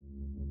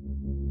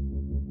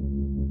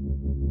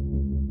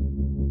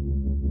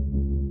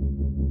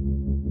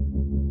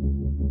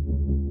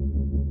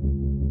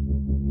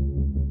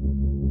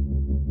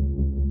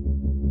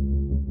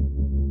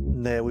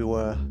And there we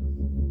were,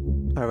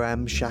 a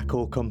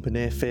ramshackle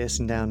company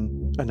facing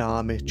down an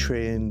army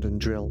trained and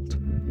drilled.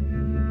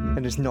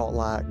 And it's not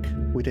like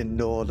we didn't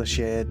know the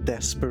sheer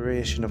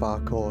desperation of our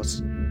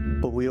cause,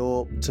 but we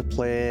hoped to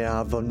play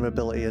our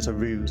vulnerability as a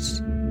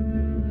ruse.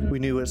 We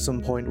knew at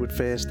some point we'd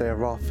face their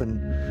wrath,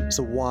 and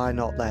so why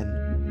not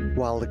then,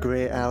 while the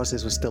great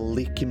houses were still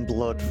leaking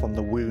blood from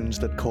the wounds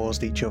that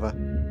caused each other?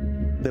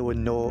 There were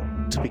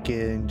naught to be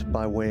gained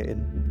by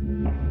waiting.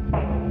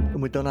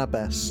 And we'd done our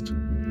best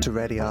to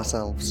ready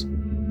ourselves.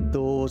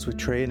 Those with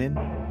training,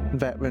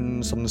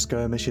 veterans from the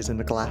skirmishes in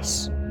the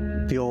glass,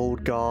 the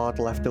old guard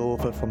left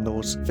over from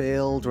those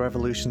failed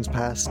revolutions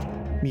past,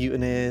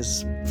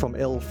 mutineers from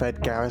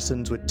ill-fed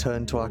garrisons would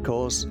turn to our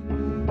cause.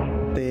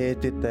 They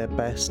did their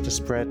best to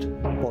spread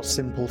what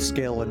simple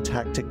skill and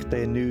tactic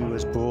they knew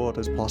as broad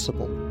as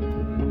possible.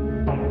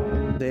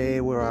 They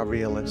were our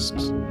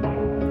realists,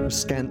 with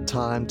scant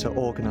time to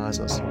organise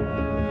us.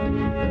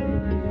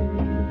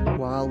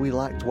 While we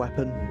lacked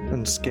weapon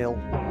and skill,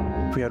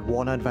 if we had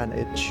one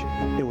advantage,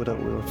 it was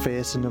that we were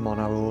facing them on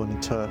our own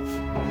turf.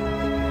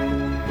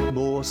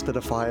 Most of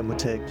the fighting would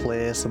take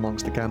place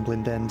amongst the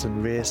gambling dens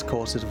and race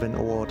courses of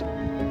Interward.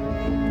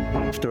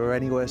 If there were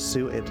anywhere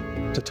suited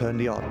to turn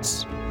the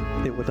odds,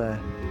 it were there.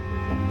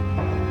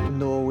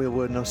 No, we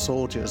were no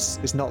soldiers.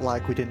 It's not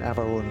like we didn't have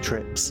our own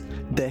tricks.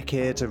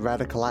 Decades of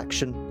radical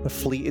action, a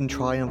fleeting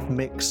triumph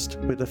mixed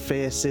with the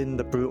facing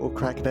the brutal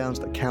crackdowns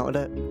that countered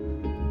it,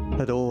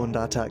 had owned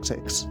our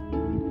tactics.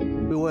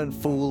 We weren't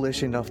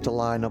foolish enough to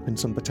line up in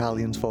some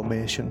battalion's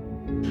formation.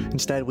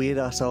 Instead, we hid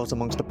ourselves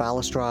amongst the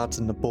balustrades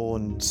and the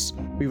bones.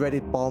 We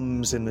readied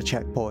bombs in the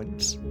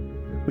checkpoints.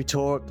 We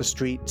tore up the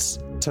streets,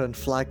 turned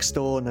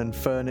flagstone and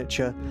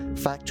furniture,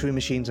 factory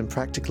machines and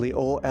practically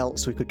all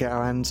else we could get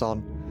our hands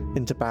on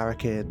into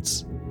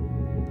barricades.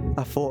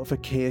 Our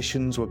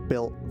fortifications were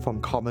built from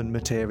common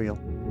material.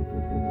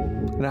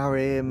 And our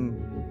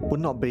aim would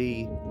not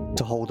be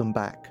to hold them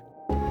back.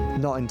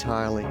 Not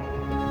entirely.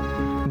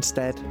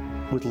 Instead,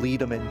 would lead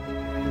them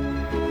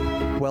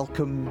in,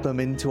 welcome them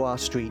into our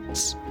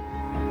streets,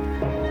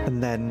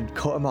 and then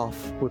cut them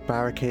off with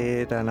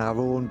barricade and our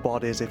own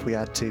bodies if we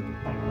had to.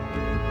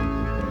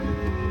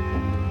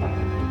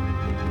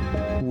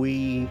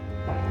 We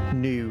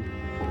knew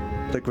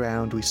the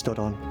ground we stood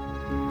on,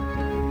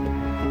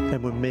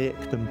 and would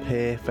make them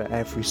pay for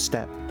every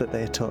step that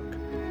they took.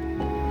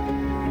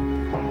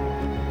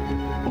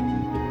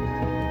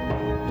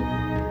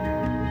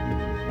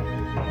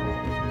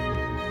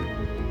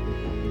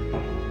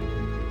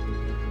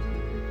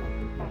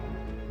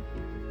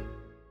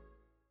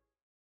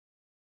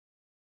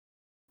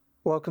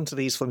 Welcome to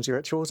These Flimsy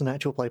Rituals, an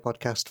actual play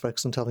podcast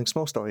focused on telling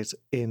small stories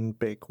in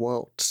big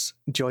worlds.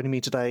 Joining me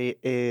today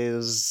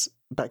is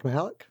Beck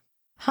Mihalik.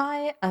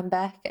 Hi, I'm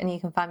Beck, and you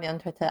can find me on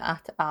Twitter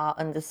at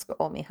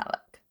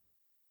r_Mihalik.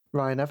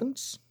 Ryan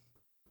Evans.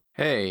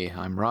 Hey,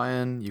 I'm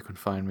Ryan. You can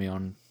find me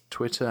on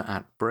Twitter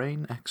at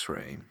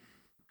BrainXray.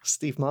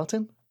 Steve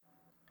Martin.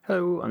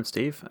 Hello, I'm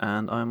Steve,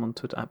 and I'm on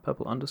Twitter at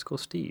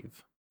purple_Steve.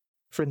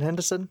 Thrin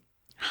Henderson.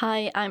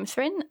 Hi, I'm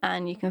Thrin,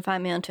 and you can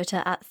find me on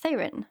Twitter at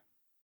Therin.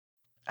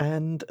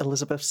 And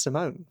Elizabeth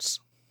Simones.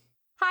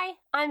 Hi,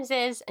 I'm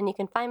Ziz, and you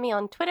can find me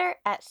on Twitter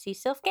at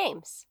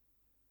CSilfGames.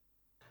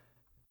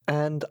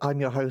 And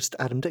I'm your host,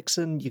 Adam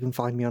Dixon. You can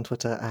find me on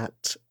Twitter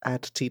at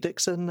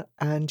 @TDixon,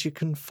 and you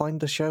can find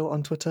the show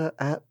on Twitter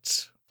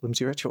at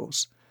Flimsy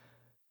Rituals.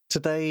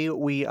 Today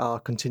we are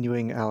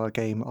continuing our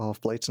game of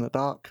Blades in the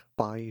Dark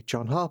by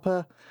John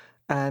Harper,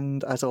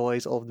 and as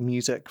always, all of the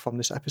music from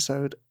this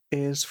episode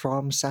is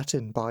from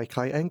Satin by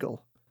Kai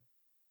Engel.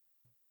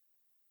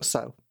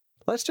 So,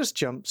 let's just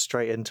jump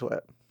straight into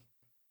it.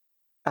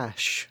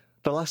 Ash,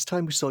 the last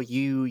time we saw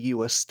you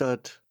were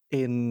stood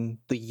in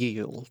the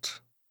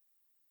Yield,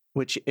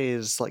 which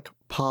is like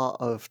part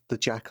of the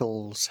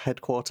Jackal's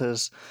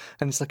headquarters,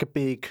 and it's like a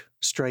big,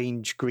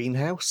 strange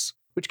greenhouse,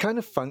 which kind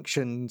of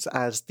functions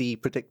as the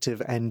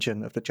predictive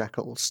engine of the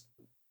Jackals.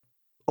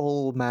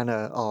 All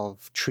manner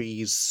of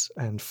trees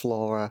and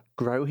flora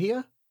grow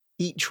here,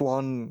 each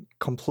one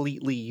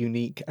completely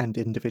unique and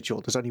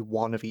individual. There's only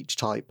one of each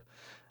type,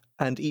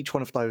 and each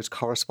one of those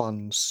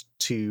corresponds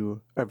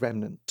to a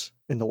remnant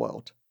in the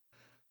world.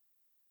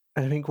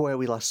 And I think where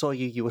we last saw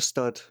you were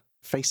stood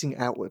facing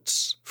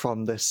outwards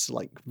from this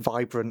like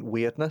vibrant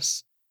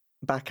weirdness,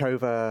 back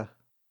over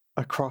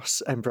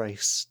across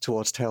Embrace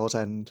towards Tail's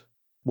End,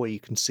 where you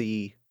can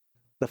see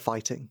the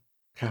fighting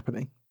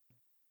happening.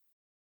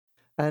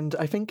 And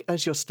I think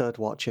as you're stood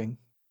watching,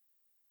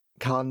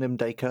 Khan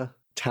Nimdeka,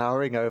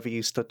 towering over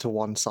you, stood to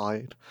one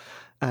side,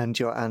 and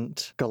your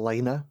aunt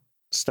Galena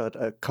stood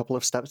a couple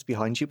of steps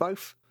behind you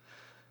both.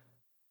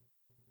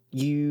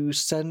 You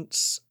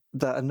sense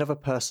that another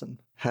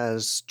person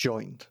has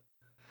joined.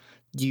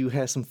 You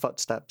hear some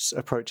footsteps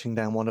approaching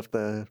down one of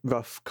the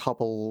rough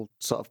cobble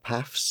sort of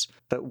paths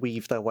that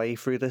weave their way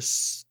through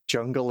this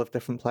jungle of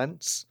different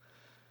plants.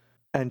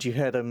 And you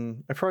hear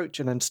them approach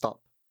and then stop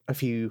a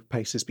few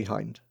paces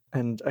behind.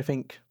 And I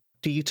think,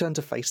 do you turn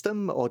to face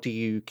them, or do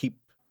you keep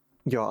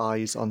your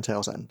eyes on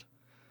Tail's End?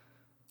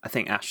 I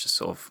think Ash just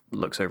sort of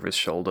looks over his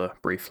shoulder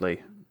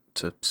briefly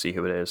to see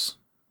who it is.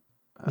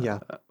 Yeah.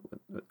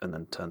 And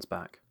then turns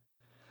back.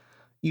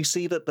 You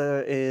see that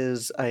there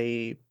is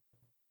a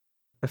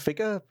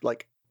figure,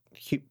 like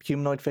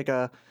humanoid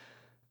figure,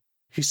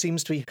 who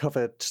seems to be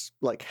covered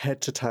like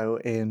head to toe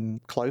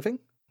in clothing.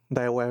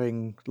 They're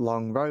wearing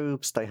long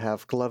robes, they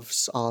have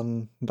gloves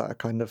on that are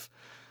kind of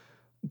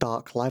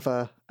dark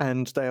leather,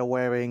 and they are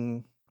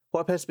wearing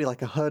what appears to be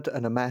like a hood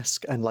and a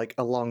mask, and like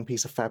a long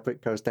piece of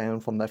fabric goes down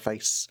from their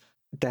face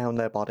down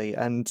their body,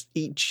 and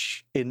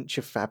each inch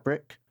of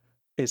fabric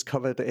is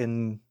covered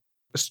in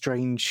a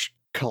strange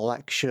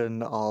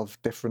collection of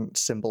different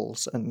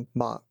symbols and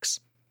marks.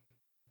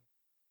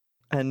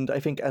 And I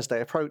think as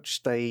they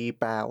approach, they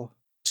bow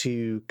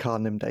to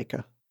Khan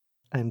Nimdaka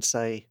and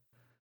say,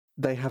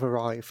 "They have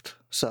arrived,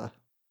 sir.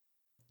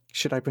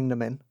 Should I bring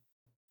them in?"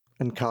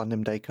 And Khan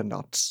Nimdaka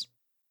nods.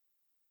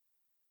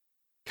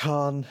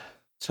 Khan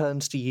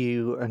turns to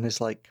you and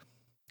is like,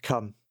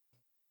 "Come."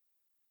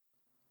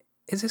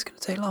 Is this going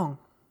to take long?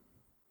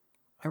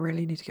 I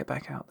really need to get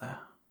back out there.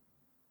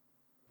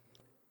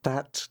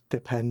 That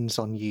depends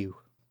on you.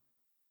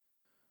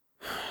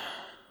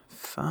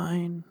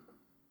 Fine.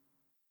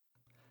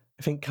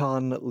 I think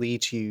Khan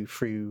leads you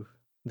through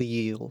the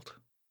yield.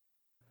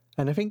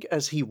 And I think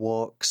as he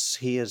walks,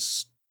 he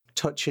is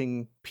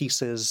touching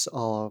pieces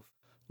of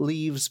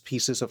leaves,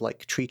 pieces of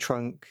like tree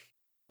trunk,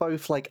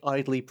 both like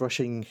idly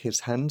brushing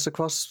his hands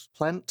across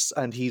plants,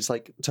 and he's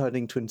like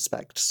turning to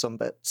inspect some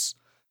bits.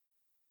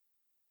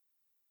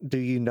 Do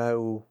you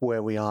know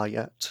where we are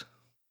yet?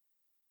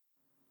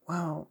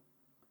 Well,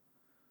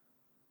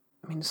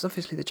 I mean, it's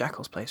obviously the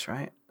Jackal's place,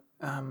 right?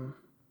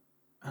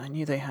 I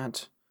knew they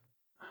had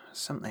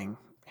something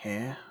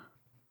here.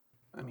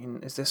 I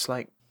mean, is this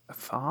like a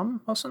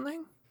farm or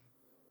something?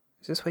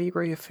 Is this where you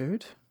grow your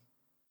food?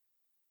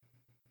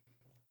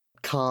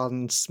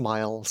 Khan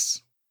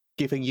smiles,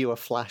 giving you a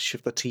flash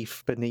of the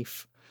teeth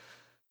beneath.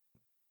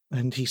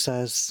 And he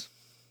says,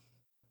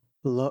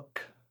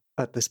 "Look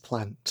at this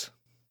plant.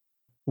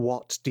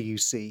 What do you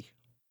see?"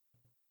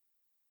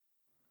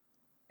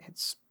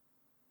 It's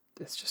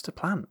just a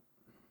plant.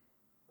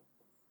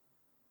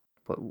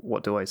 But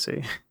what do I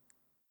see?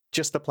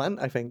 Just a plant,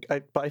 I think.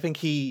 But I think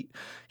he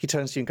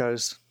turns to you and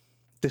goes,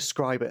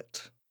 "Describe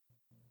it.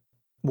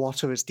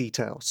 What are its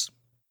details?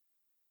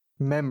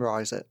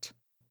 Memorize it."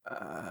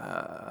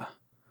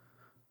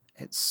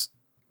 It's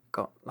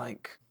got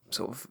like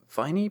sort of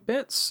viney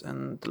bits,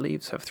 and the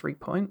leaves have 3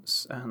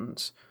 points,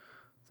 and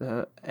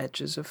the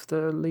edges of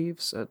the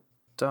leaves are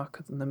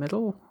darker than the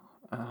middle.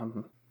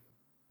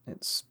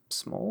 It's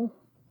small.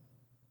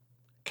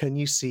 Can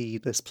you see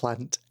this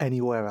plant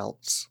anywhere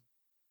else?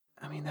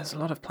 I mean, there's a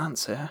lot of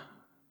plants here.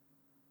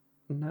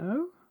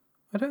 No,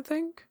 I don't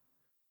think.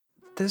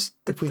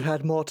 If we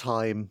had more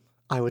time,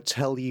 I would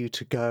tell you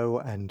to go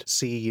and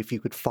see if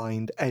you could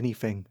find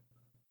anything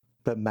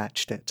that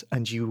matched it,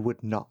 and you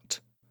would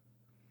not.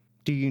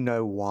 Do you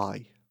know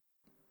why?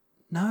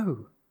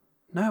 No,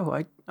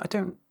 I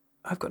don't.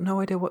 I've got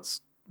no idea what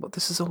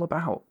this is all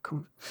about.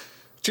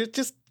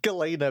 Just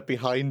Galena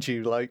behind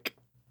you, like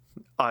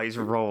Eyes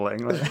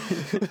rolling.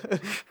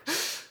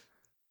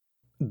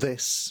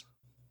 This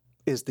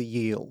is the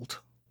yield.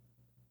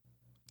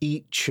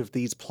 Each of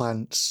these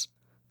plants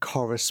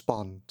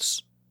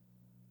corresponds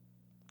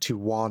to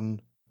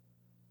one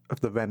of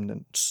the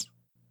remnants.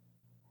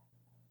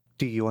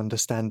 Do you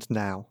understand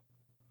now?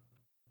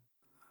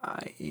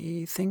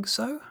 I think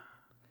so.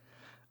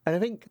 And I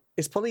think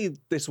it's probably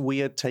this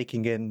weird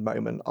taking in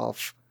moment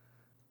of,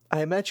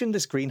 I imagine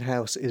this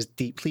greenhouse is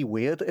deeply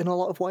weird in a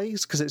lot of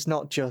ways, because it's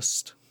not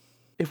just,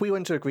 if we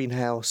went to a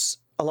greenhouse,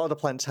 a lot of the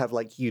plants have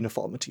like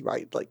uniformity,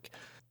 right? Like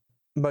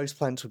most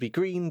plants would be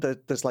green.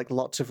 There's like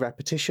lots of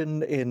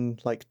repetition in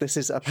like, this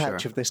is a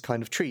patch of this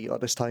kind of tree or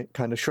this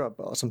kind of shrub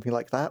or something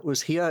like that.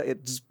 Whereas here,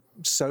 it's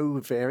so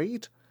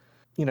varied.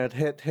 You know,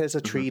 here's a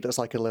tree that's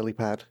like a lily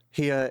pad.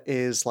 Here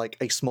is like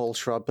a small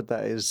shrub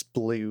that is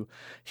blue.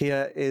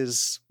 Here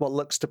is what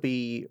looks to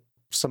be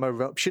some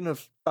eruption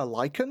of a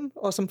lichen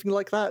or something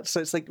like that. So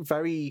it's like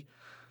very,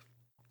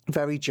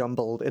 very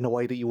jumbled in a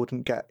way that you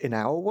wouldn't get in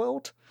our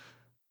world.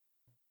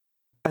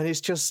 And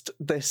it's just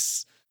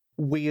this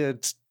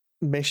weird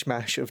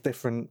mishmash of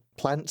different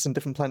plants and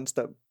different plants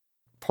that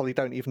probably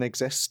don't even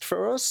exist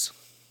for us.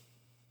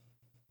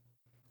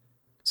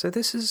 So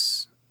this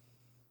is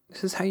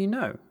how you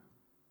know.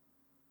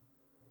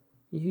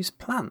 You use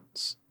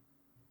plants.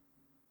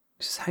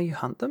 This is how you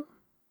hunt them?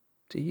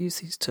 Do you use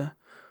these to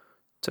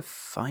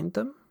find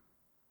them?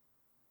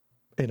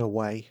 In a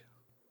way.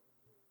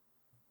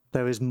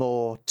 There is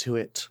more to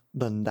it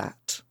than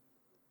that.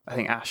 I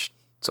think Ash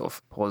sort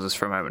of pauses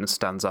for a moment and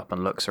stands up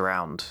and looks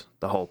around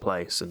the whole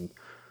place and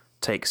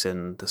takes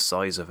in the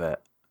size of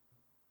it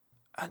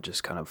and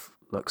just kind of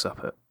looks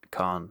up at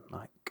Khan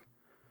like,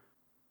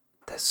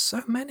 there's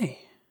so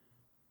many.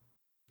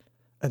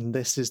 And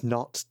this is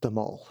not them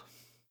all.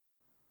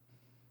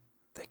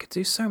 They could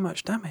do so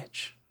much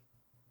damage.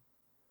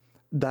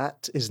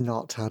 That is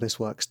not how this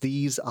works.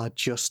 These are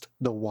just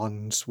the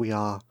ones we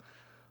are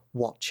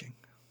watching.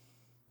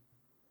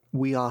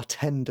 We are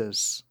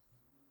tenders.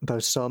 Though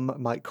some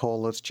might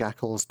call us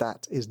jackals,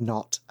 that is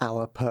not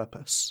our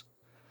purpose.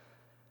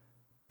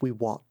 We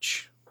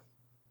watch,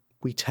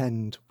 we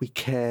tend, we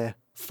care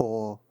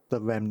for the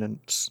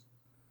remnants.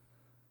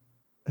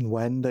 And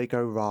when they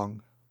go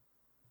wrong,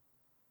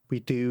 we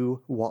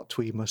do what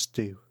we must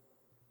do.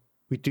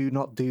 We do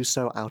not do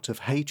so out of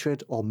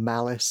hatred or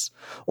malice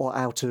or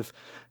out of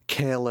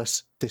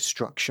careless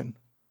destruction.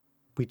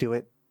 We do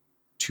it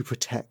to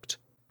protect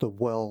the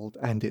world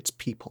and its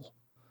people.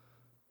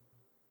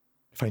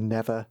 If I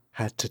never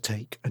had to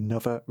take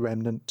another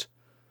remnant,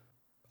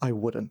 I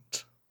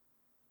wouldn't.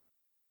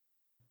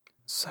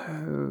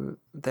 So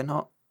they're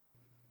not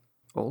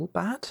all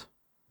bad?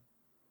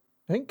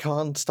 I think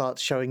Khan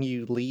starts showing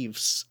you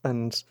leaves,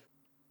 and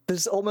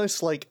there's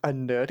almost like a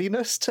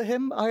nerdiness to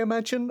him, I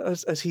imagine,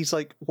 as he's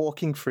like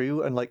walking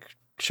through and like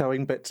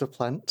showing bits of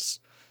plants.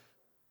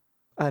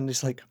 And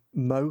it's like,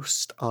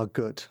 most are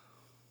good.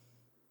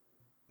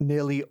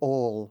 Nearly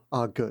all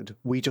are good.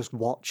 We just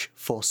watch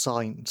for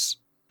signs.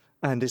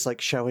 And is like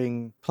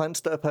showing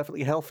plants that are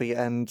perfectly healthy,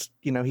 and,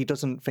 you know, he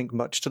doesn't think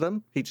much to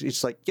them.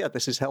 He's like, yeah,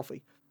 this is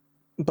healthy.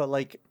 But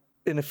like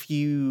in a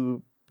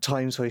few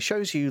times where he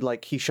shows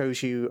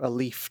you a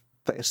leaf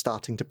that is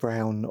starting to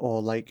brown, or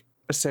like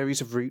a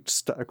series of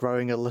roots that are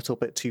growing a little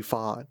bit too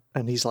far,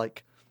 and he's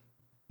like,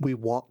 we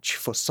watch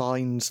for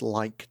signs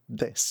like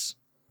this.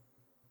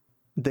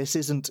 This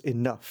isn't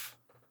enough.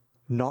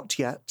 Not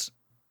yet.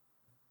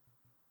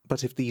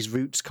 But if these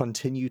roots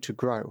continue to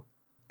grow,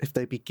 if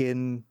they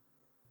begin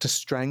to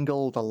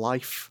strangle the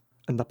life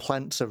and the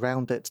plants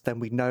around it, then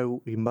we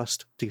know we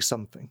must do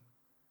something.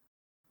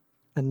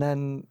 And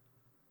then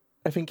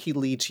I think he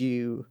leads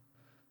you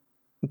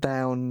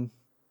down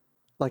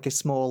like a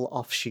small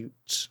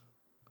offshoot.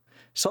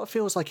 Sort of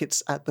feels like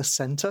it's at the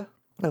center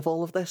of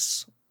all of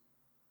this.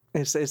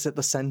 It's at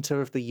the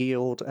center of the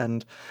yield,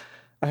 and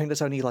I think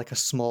there's only like a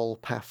small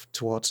path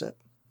towards it.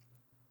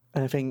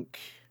 And I think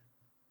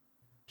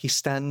he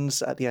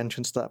stands at the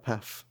entrance to that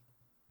path,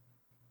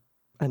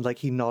 and like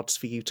he nods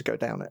for you to go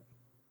down it.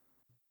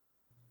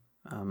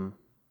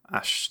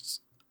 Ash's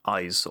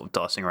eyes sort of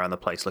darting around the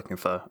place looking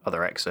for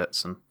other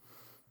exits and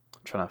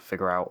trying to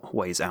figure out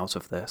ways out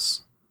of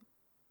this.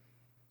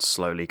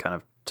 Slowly kind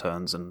of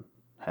turns and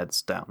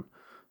heads down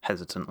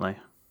hesitantly.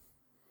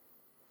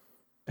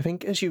 I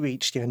think as you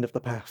reach the end of the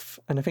path,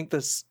 and I think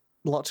there's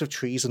lots of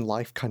trees and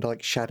life kind of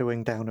like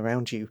shadowing down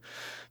around you,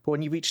 but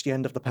when you reach the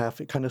end of the path,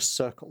 it kind of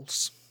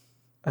circles.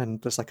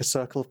 And there's like a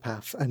circle of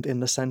path, and in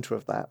the center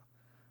of that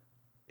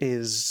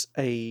is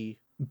a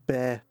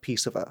bare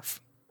piece of earth.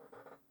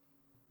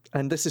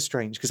 And this is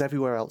strange, because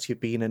everywhere else you've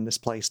been in this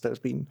place, there's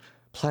been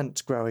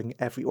plants growing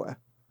everywhere.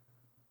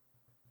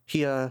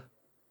 Here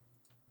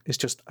is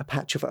just a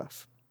patch of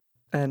earth.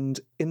 And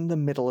in the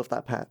middle of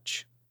that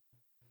patch,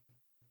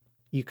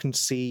 you can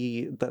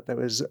see that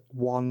there is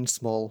one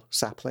small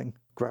sapling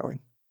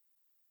growing.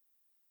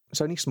 It's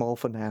only small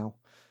for now.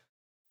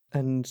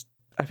 And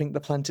I think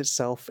the plant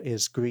itself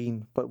is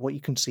green, but what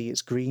you can see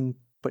is green,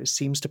 but it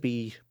seems to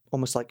be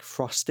almost like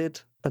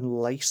frosted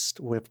and laced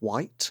with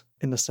white,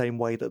 in the same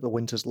way that the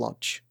Winter's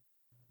Lodge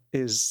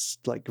is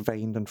like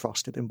veined and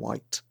frosted in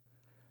white.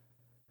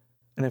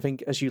 And I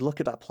think as you look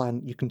at that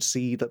plant, you can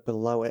see that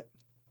below it,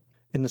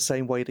 in the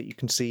same way that you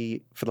can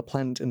see for the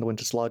plant in the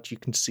Winter's Lodge, you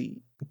can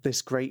see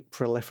this great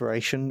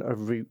proliferation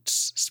of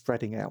roots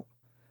spreading out.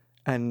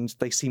 And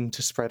they seem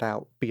to spread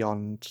out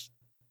beyond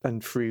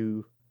and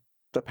through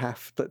the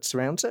path that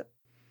surrounds it.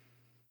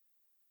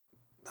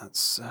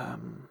 That's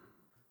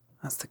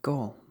the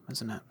goal,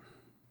 isn't it?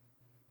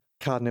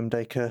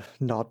 Karnimdeka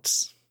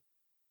nods.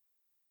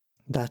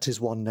 That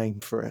is one name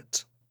for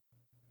it.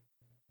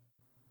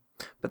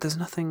 But there's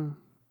nothing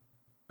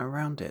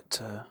around it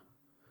to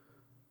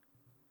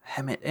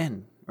hem it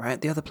in,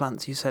 right? The other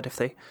plants, you said if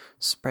they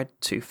spread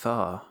too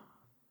far,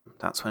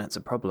 that's when it's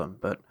a problem.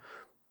 But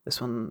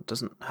this one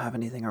doesn't have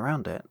anything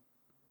around it.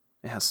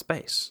 It has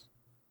space.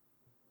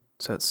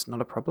 So it's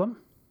not a problem?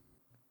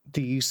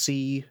 Do you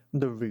see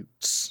the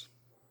roots?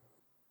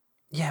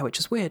 Yeah, which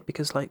is weird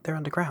because, like, they're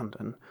underground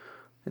and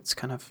it's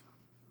kind of...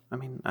 I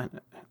mean,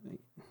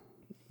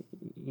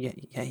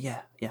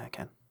 yeah, I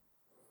can.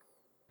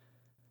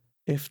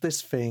 If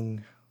this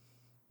thing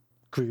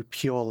grew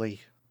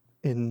purely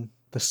in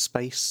the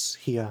space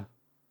here,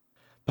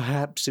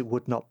 perhaps it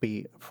would not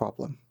be a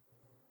problem.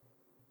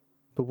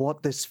 But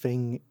what this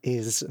thing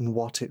is and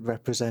what it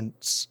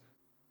represents,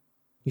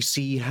 you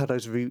see how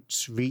those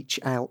roots reach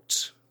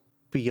out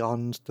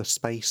beyond the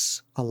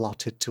space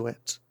allotted to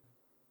it.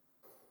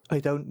 I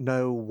don't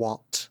know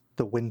what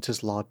the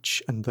Winter's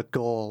Lodge and the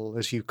Gall,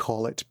 as you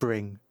call it,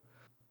 bring,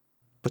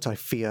 but I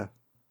fear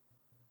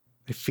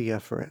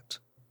for it.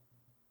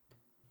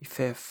 You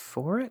fear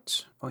for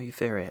it, or you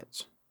fear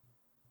it?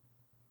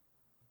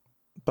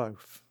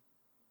 Both.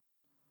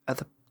 Are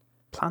the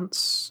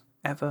plants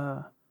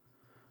ever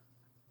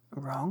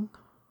wrong?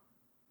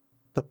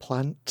 The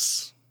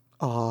plants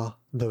are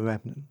the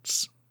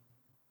remnants.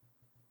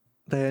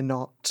 They are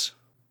not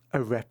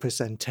a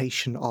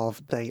representation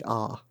of, they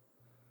are.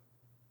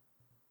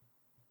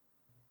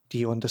 Do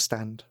you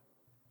understand?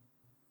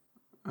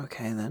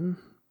 Okay, then.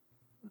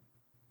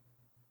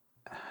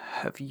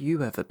 Have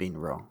you ever been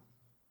wrong?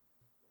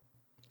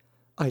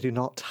 I do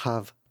not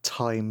have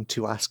time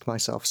to ask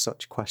myself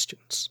such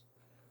questions.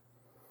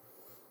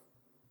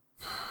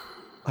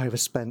 I have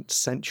spent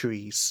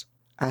centuries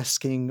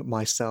asking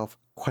myself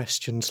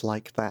questions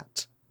like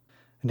that,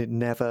 and it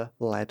never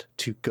led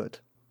to good.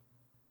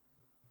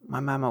 My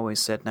mum always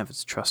said never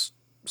to trust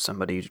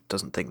somebody who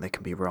doesn't think they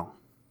can be wrong.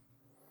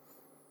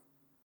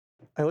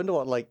 I wonder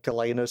what, like,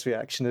 Galena's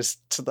reaction is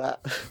to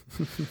that.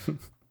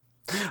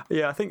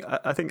 Yeah, I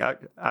think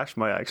Ash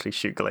might actually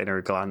shoot Galena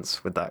a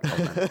glance with that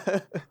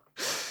comment.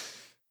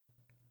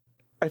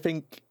 I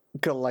think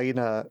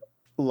Galena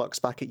looks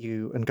back at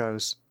you and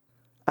goes,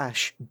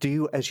 Ash,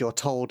 do as you're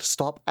told.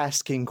 Stop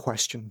asking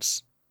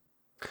questions.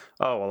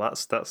 Oh well,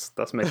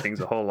 that's made things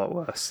a whole lot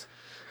worse.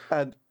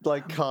 And,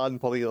 like, Khan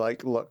probably,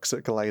 like, looks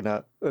at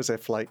Galena as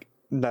if, like,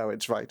 no,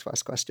 it's right to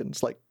ask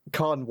questions. Like,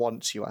 Khan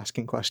wants you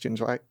asking questions,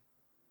 right?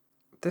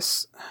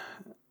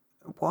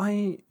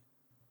 Why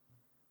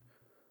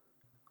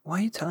are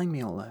you telling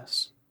me all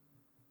this?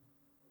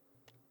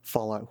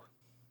 Follow.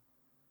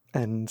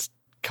 And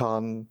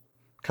Khan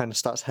kind of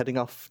starts heading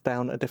off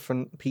down a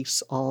different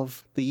piece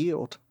of the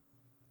yield.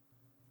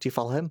 Do you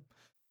follow him?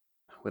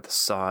 With a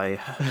sigh.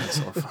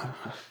 Sort of,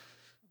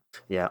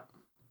 yeah.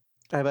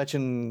 I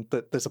imagine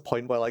that there's a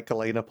point where, like,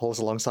 Galena pulls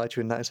alongside you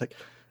and that is like,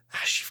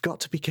 Ash, you've got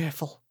to be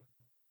careful.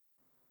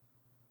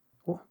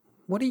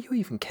 What do you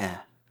even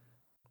care?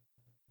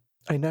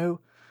 I know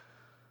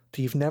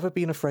that you've never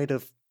been afraid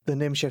of the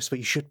Nimshifts, but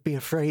you should be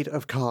afraid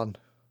of Khan.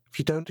 If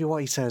you don't do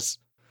what he says,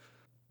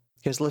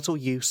 he has little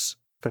use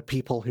for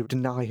people who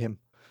deny him.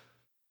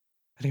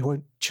 And he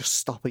won't just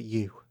stop at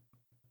you.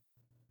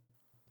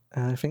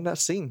 And I think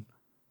that's seen.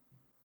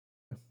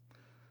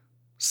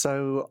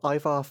 So,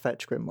 Ivar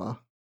Fetch Grimoire.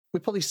 We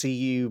probably see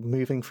you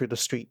moving through the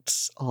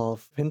streets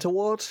of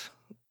Winterward.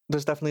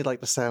 There's definitely, like,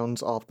 the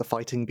sounds of the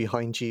fighting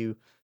behind you.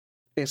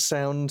 It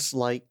sounds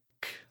like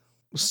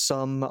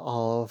some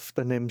of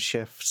the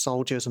Nimshift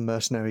soldiers and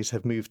mercenaries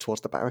have moved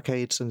towards the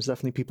barricades, and there's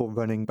definitely people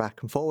running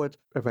back and forward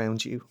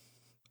around you.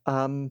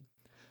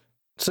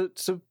 So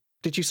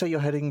did you say you're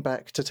heading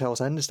back to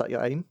Tail's End? Is that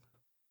your aim?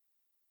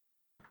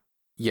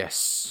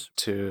 Yes,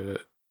 to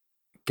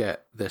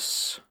get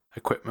this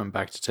equipment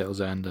back to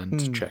Tail's End and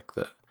to check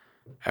that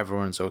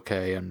everyone's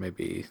okay and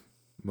maybe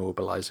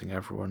mobilizing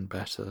everyone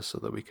better so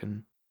that we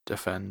can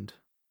defend.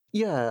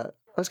 Yeah,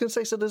 I was going to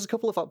say, so there's a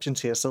couple of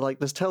options here. So, like,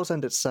 there's Tail's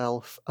End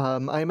itself.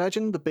 I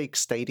imagine the big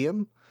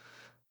stadium,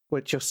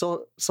 which you're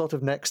sort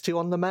of next to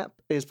on the map,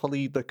 is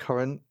probably the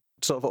current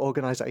sort of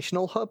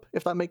organizational hub,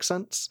 if that makes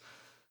sense.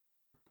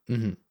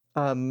 Mm-hmm.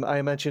 I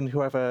imagine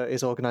whoever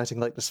is organizing,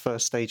 like, this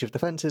first stage of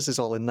defenses is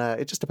all in there.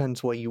 It just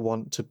depends where you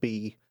want to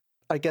be.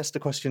 I guess the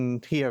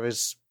question here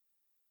is,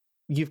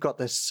 you've got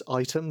this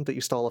item that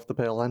you stole off the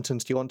Pale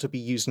Lanterns. Do you want to be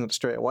using it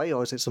straight away,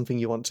 or is it something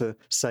you want to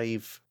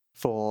save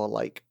for,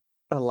 like,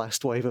 a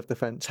last wave of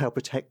defense? How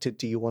protected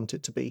do you want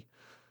it to be?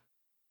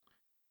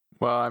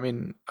 Well, I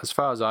mean, as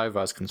far as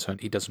Ivar's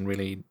concerned, he doesn't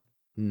really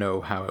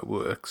know how it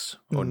works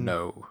or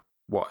know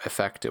what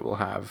effect it will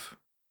have.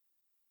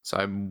 So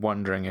I'm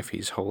wondering if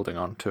he's holding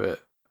on to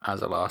it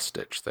as a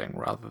last-ditch thing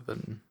rather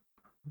than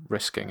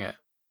risking it.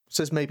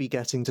 So it's maybe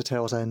getting to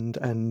Tail's End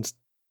and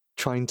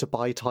trying to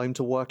buy time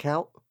to work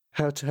out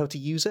how to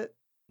use it?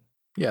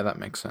 Yeah, that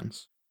makes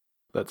sense.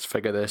 Let's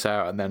figure this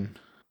out and then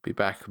be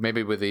back.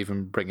 Maybe with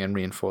even bringing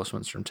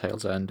reinforcements from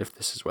Tail's End if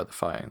this is where the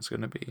fighting's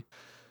going to be.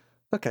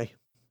 Okay.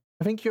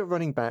 I think you're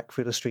running back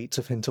through the streets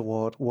of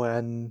Winterward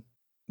when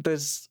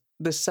there's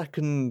this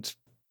second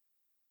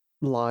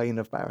line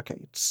of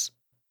barricades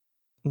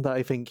that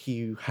I think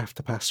you have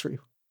to pass through.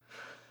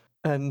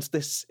 And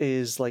this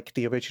is, like,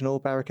 the original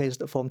barricades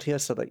that formed here.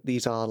 So, like,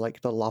 these are,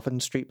 like, the Loven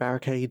Street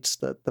barricades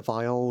that the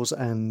Vials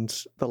and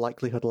the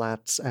Likelihood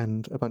Lads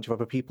and a bunch of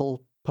other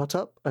people put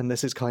up. And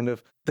this is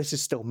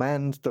still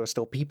manned. There are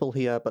still people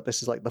here, but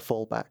this is, like, the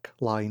fallback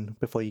line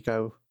before you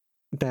go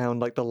down,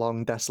 like, the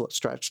long, desolate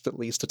stretch that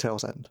leads to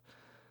Tail's End.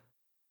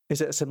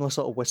 Is it a similar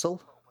sort of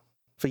whistle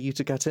for you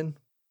to get in?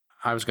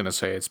 I was going to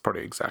say it's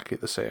probably exactly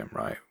the same,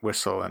 right?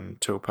 Whistle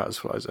and Topaz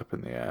flies up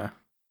in the air.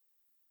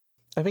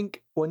 I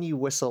think when you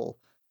whistle,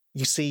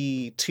 you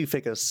see two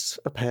figures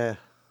appear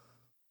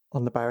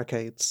on the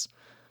barricades.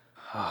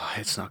 Oh,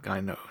 it's not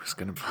going to know who's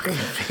going to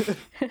fucking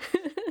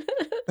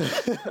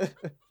be.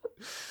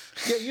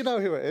 Yeah, you know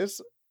who it is.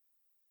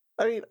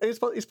 I mean, it's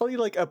probably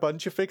like a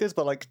bunch of figures,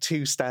 but like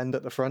two stand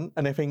at the front.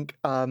 And I think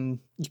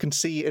you can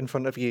see in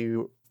front of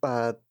you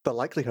the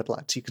Likelihood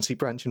Lads. You can see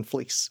Branch and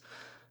Fleece.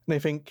 And I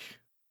think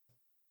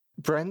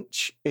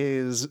Branch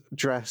is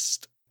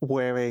dressed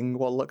wearing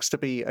what looks to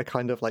be a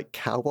kind of like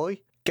cowboy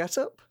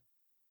getup.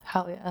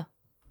 Hell yeah.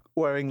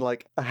 Wearing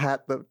like a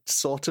hat that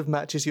sort of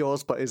matches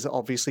yours, but is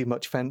obviously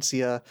much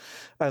fancier,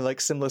 and like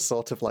similar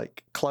sort of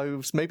like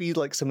clothes, maybe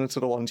like similar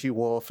to the ones you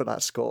wore for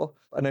that score.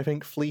 And I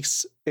think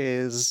Fleece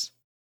is...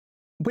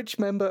 Which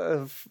member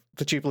of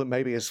the Jubilant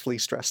maybe is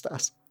Fleece dressed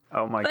as?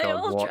 Oh my They god,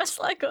 all what? dress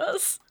like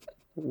us.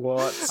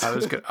 What?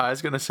 I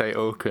was gonna say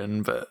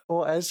Oaken, but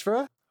Or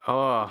Ezra?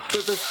 oh,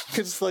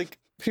 Because, like,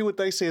 who would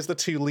they see as the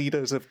two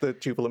leaders of the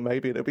Jubilant?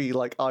 Maybe it'd be,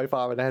 like,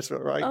 Ivar and Ezra,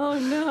 right? Oh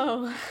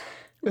no.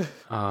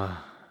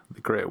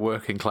 the great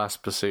working class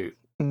pursuit.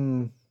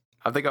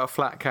 Have they got a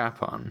flat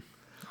cap on?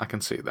 I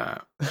can see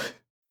that.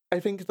 I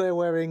think they're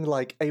wearing,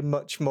 like, a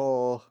much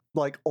more,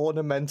 like,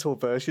 ornamental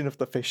version of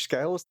the fish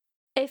scales.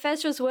 If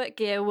Ezra's work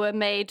gear were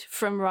made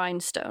from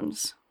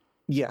rhinestones.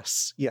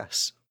 Yes.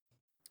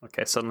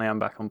 Okay, suddenly I'm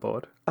back on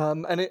board.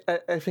 And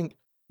I think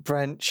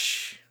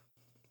Branch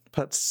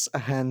puts a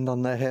hand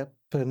on their hip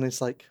and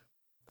is like,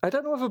 I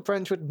don't know if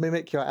Branch would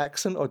mimic your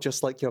accent or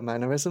just, like, your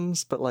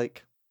mannerisms, but,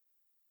 like,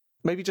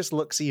 maybe just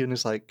looks at you and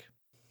is like,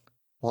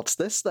 what's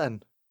this,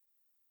 then?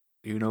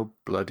 You know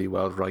bloody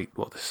well right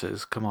what this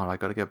is. Come on, I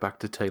gotta get back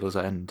to Taylor's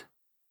End.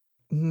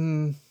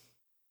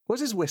 Was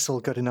his whistle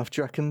good enough,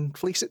 do you reckon,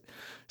 Fleece? It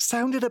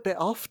sounded a bit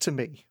off to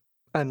me.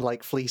 And,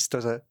 like, Fleece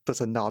does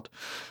a nod.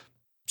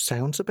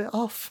 Sounds a bit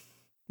off.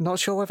 Not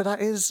sure whether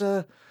that is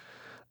a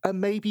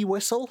maybe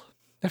whistle.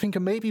 I think a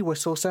maybe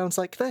whistle sounds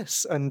like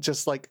this, and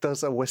just, like,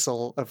 does a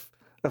whistle of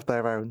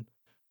their own.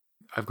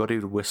 I've got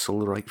to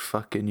whistle right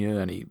fucking you,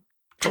 and he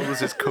pulls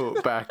his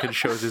coat back and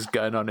shows his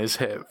gun on his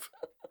hip.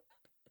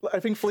 I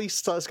think Fleece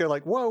starts to go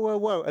like, whoa, whoa,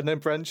 whoa, and then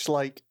Branch,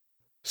 like,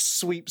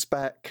 sweeps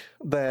back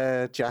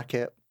their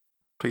jacket.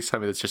 Please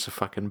tell me there's just a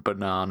fucking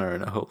banana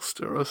in a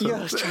holster or something. Yeah,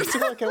 I was trying to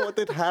work out what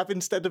they'd have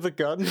instead of a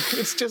gun.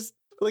 It's just,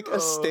 like,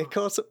 a stick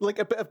or something, like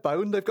a bit of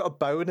bone. They've got a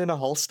bone in a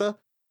holster,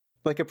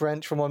 like a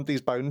branch from one of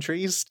these bone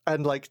trees,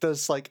 and, like,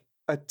 does, like,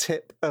 a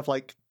tip of,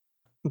 like,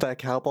 their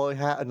cowboy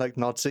hat and, like,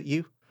 nods at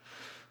you.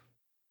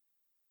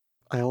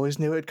 I always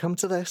knew it'd come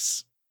to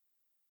this.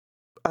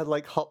 And,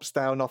 like, hops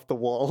down off the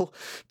wall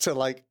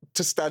to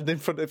stand in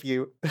front of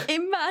you.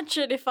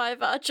 Imagine if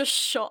Ivar just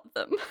shot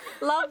them.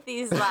 Love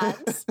these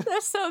lads.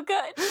 They're so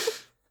good.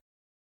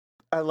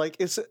 And, like,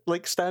 it's,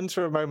 like, stands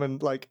for a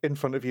moment, like, in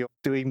front of you,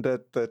 doing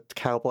the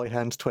cowboy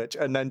hand twitch,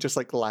 and then just,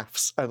 like,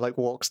 laughs and, like,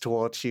 walks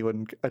towards you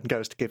and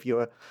goes to give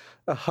you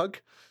a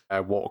hug.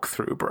 I walk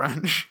through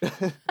Branch.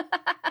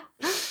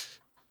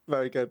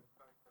 Very good.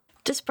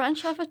 Does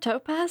Branch have a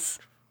topaz?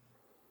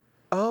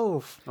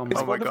 Oh, Oh is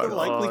my one of God. the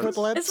likelihood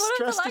lads Is one of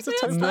the dressed as a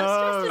likelihoods topaz?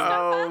 lads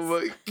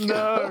dressed as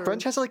topaz? No.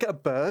 Branch has, like, a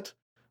bird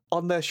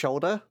on their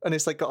shoulder, and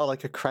it's, like, got,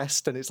 like, a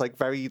crest, and it's, like,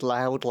 very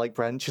loud, like,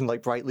 Branch, and,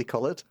 like, brightly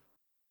coloured.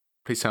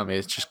 Please tell me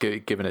it's just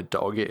giving a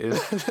dog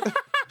ears.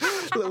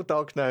 Little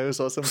dog nose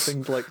or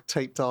something, like,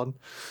 taped on.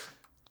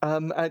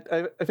 I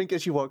think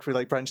as you walk through,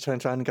 like, Branch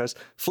turns around and goes,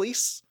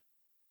 Fleece,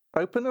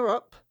 open her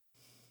up.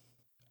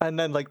 And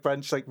then, like,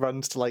 Branch, like,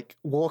 runs to, like,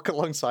 walk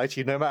alongside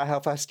you, no matter how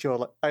fast you're,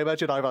 like, I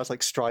imagine Ivar's,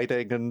 like,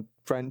 striding, and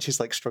Branch is,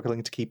 like,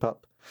 struggling to keep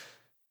up.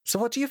 So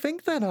what do you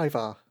think then,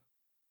 Ivar?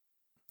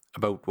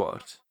 About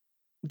what?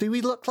 Do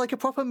we look like a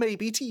proper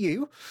maybe to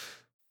you?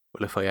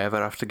 Well, if I ever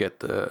have to get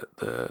the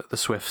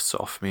Swifts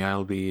off me,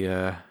 I'll be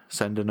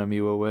sending them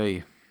you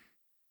away.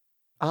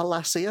 Our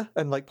lassie,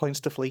 and, like, points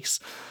to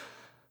Fleece,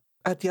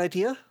 had the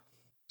idea,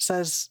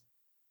 says,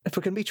 if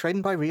we're going to be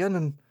trained by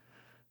Rian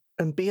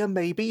and be a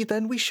maybe,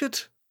 then we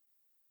should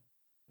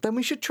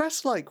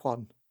dress like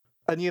one.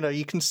 And, you know,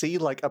 you can see,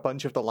 like, a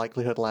bunch of the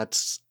likelihood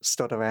lads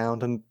stood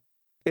around, and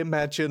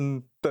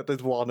imagine that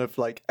there's one of,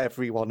 like,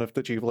 every one of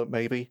the Jubilant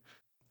maybe.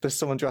 There's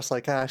someone dressed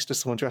like Ash, there's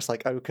someone dressed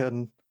like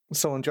Oaken,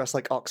 someone dressed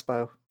like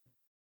Oxbow.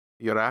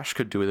 Your Ash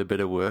could do with a bit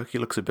of work. He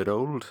looks a bit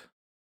old.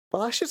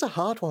 Well, Ash is a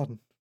hard one.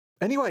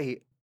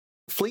 Anyway,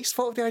 Fleece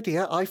thought of the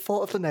idea, I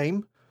thought of the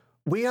name.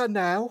 We are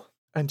now,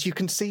 and you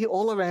can see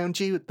all around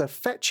you, the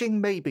Fetching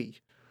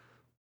Maybe.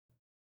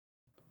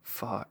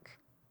 Fuck.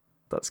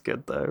 That's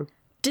good, though.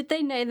 Did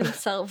they name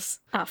themselves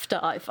after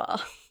Ivar?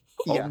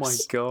 Oh my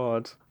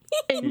God.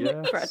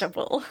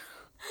 Incredible.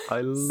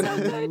 I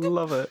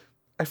love it.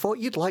 I thought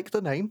you'd like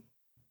the name.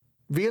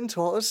 Rian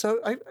taught us, so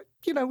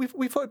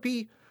we thought it'd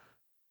be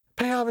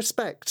pay our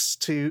respects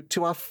to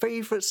our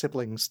favourite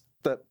siblings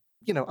that,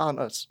 you know, aren't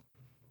us.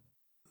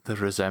 The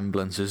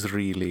resemblance is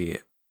really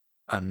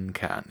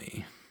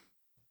uncanny.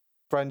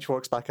 Branch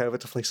walks back over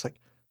to Fleece like,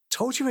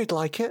 told you he'd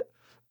like it.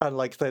 And,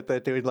 like,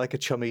 they're doing, like, a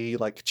chummy,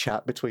 like,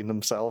 chat between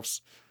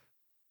themselves.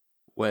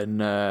 When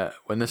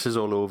this is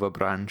all over,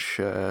 Branch,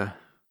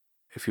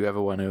 if you ever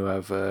want to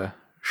have a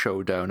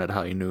showdown at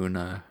high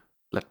noon,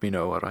 let me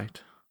know, alright?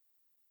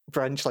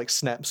 Branch, like,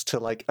 snaps to,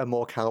 like, a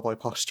more cowboy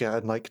posture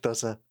and, like,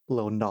 does a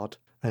little nod.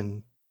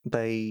 And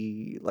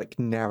they, like,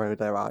 narrow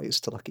their eyes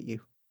to look at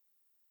you.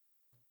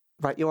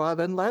 Right you are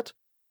then, lad.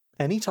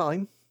 Any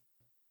time.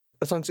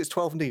 As long as it's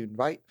 12 noon,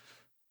 right?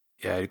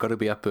 Yeah, you've got to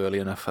be up early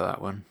enough for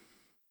that one.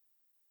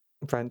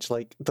 Branch,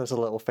 like, does a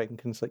little thing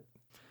and it's like,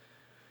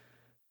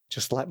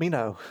 just let me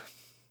know.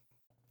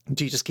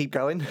 Do you just keep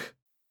going?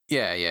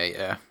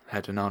 Yeah.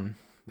 Heading on.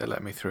 They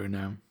let me through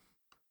now.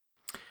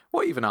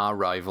 What even are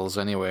rivals,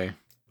 anyway?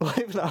 Well,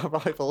 even our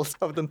rivals,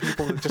 other than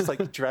people that just,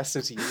 like, dress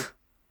as you.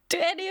 Do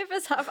any of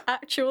us have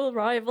actual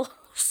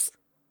rivals?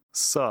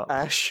 Sup?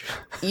 Ash.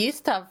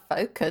 Used to have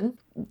Falcon.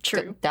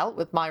 True. Dealt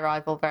with my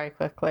rival very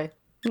quickly.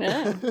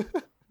 Yeah.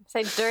 So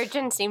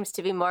Durjan seems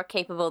to be more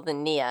capable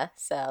than Nia,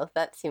 so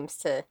that seems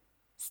to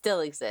still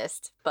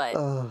exist.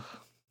 But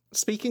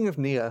Speaking of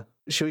Nia,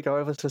 should we go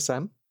over to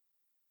Sam?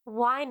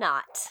 why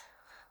not?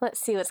 Let's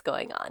see what's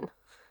going on.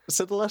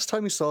 So the last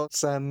time we saw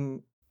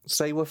Sam,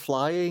 say we're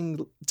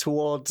flying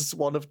towards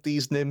one of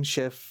these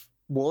Nimshift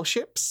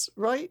warships,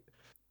 right?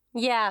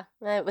 Yeah,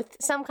 with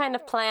some kind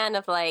of plan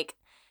of like,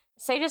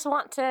 say just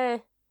want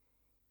to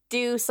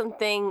do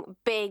something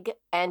big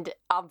and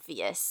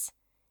obvious,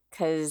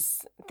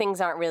 because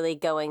things aren't really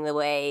going the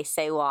way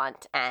Say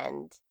want,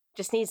 and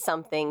just needs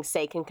something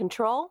Say can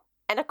control.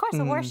 And of course,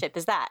 a warship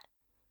is that.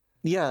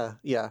 Yeah.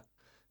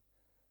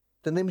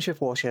 The Nimshift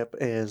warship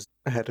is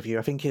ahead of you.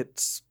 I think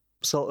it's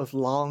sort of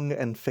long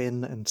and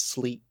thin and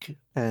sleek,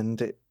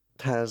 and it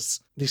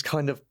has these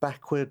kind of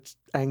backward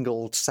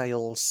angled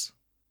sails.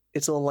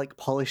 It's all like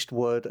polished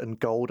wood and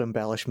gold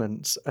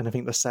embellishments, and I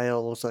think the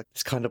sails are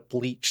this kind of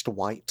bleached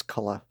white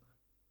colour.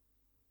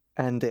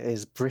 And it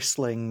is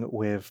bristling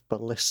with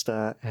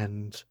ballista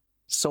and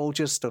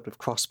soldiers stood with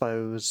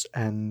crossbows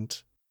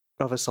and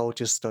other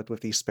soldiers stood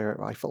with these spirit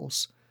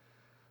rifles.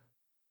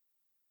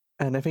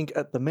 And I think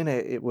at the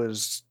minute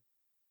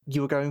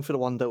you were going for the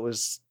one that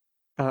was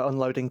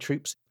unloading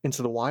troops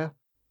into the wire.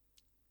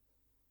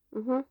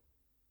 Mm-hmm.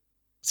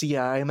 So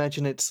yeah, I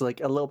imagine it's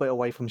like a little bit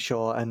away from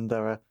shore, and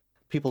there are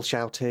people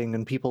shouting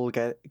and people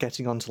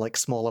getting onto like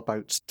smaller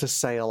boats to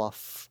sail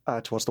off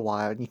towards the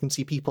wire. And you can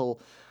see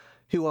people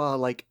who are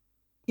like,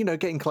 you know,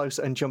 getting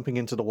closer and jumping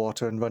into the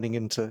water and running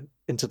into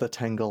the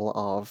tangle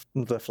of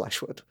the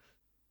fleshwood.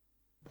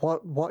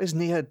 What is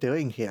Nia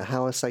doing here?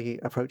 How are they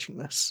approaching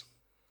this?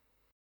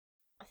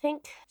 I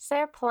think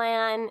their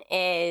plan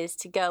is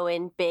to go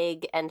in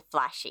big and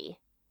flashy.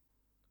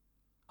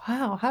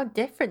 Wow, how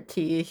different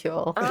to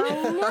usual.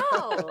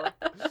 I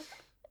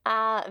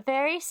know.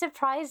 Very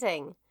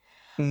surprising.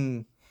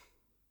 Mm.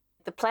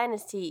 The plan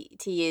is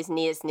to use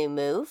Nia's new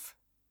move.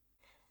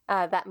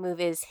 That move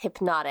is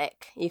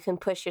hypnotic. You can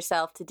push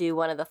yourself to do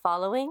one of the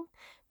following: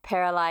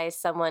 paralyze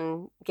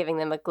someone, giving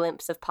them a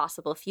glimpse of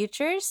possible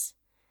futures,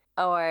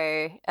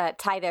 or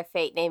tie their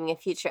fate, naming a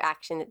future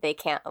action that they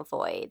can't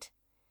avoid.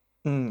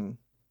 Mm.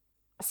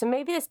 So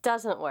maybe this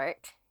doesn't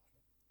work,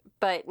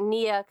 but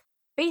Nia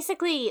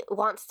basically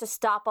wants to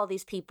stop all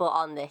these people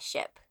on this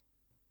ship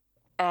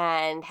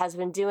and has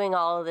been doing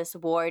all of this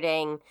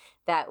warding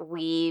that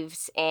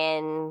weaves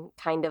in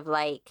kind of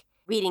like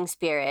reading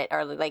spirit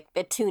or like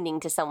attuning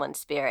to someone's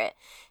spirit.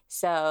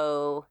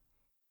 So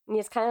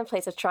Nia's kind of a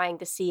place of trying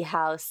to see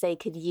how Say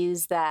could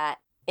use that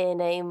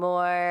in a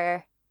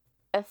more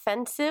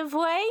offensive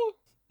way,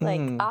 like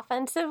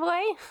offensive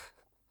way.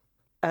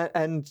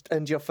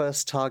 And your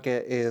first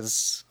target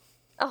is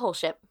A whole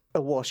ship.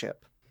 a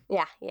warship.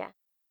 Yeah.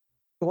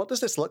 What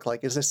does this look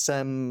like? Is this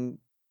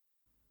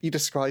you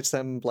described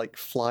them like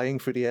flying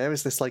through the air?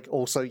 Is this like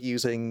also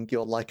using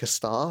your like a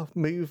star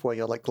move where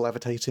you're like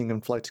levitating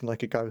and floating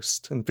like a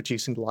ghost and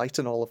producing light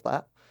and all of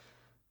that?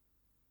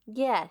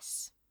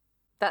 Yes.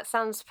 That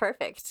sounds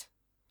perfect.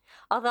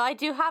 Although I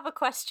do have a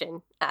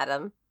question,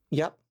 Adam.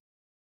 Yep.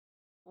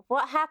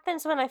 What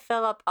happens when I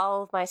fill up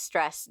all of my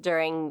stress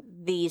during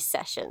these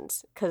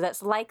sessions? Because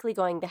that's likely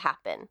going to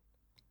happen.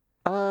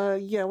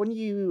 Yeah, when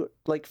you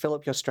like fill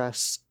up your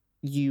stress,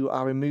 you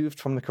are removed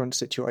from the current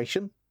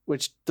situation,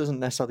 which doesn't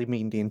necessarily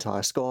mean the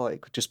entire score.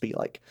 It could just be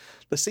like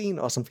the scene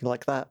or something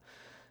like that.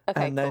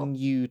 Okay, and then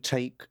you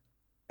take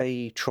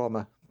a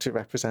trauma to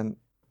represent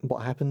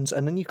what happens,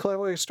 and then you clear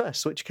away your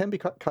stress, which can be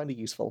kind of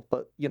useful,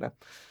 but you know.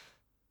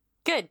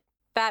 Good.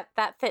 That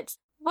fits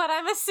what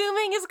I'm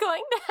assuming is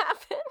going to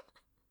happen.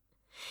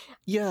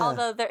 Yeah.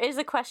 Although there is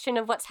a question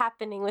of what's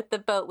happening with the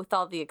boat with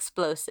all the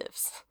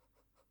explosives.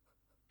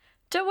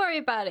 Don't worry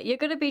about it. You're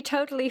going to be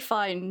totally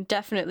fine,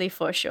 definitely,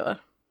 for sure.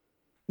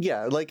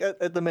 Yeah, like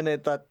at the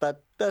minute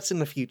that's in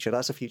the future.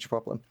 That's a future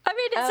problem. I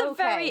mean, it's a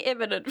Okay. very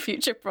imminent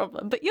future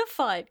problem, but you're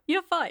fine.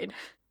 You're fine.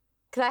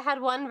 Because I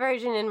had one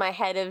version in my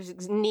head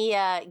of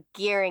Nia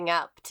gearing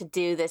up to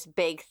do this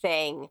big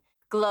thing,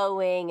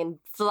 glowing and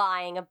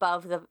flying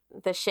above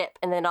the ship,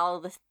 and then all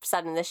of a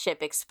sudden the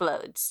ship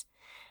explodes.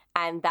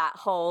 And that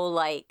whole,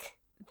 like,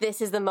 this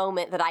is the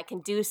moment that I can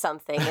do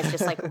something is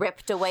just, like,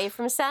 ripped away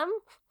from Sam.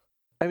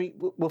 I mean,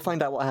 we'll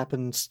find out what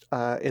happens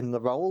in the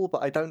role,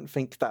 but I don't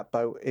think that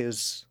boat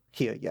is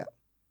here yet,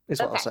 is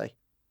what I'll Okay. say.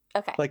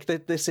 Okay. Like,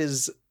 this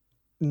is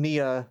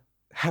Nia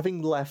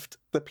having left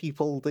the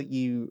people that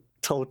you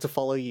told to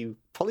follow you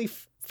probably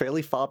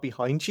fairly far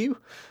behind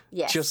you,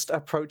 Yes. just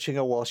approaching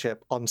a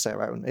warship on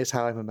their own, is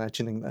how I'm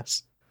imagining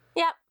this.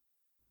 Yep.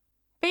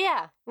 But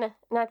yeah, no,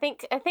 I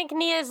think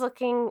Nia's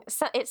looking.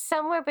 It's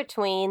somewhere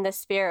between the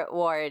Spirit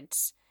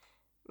Ward's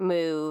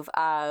move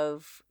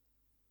of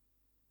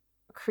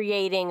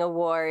creating a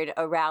ward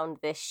around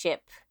this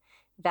ship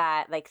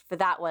that, like, for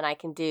that one, I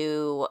can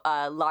do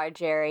a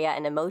large area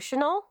and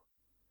emotional,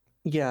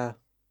 Yeah.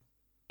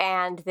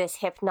 and this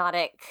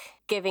hypnotic,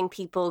 giving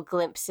people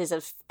glimpses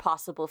of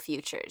possible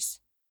futures.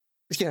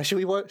 Yeah, should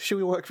we work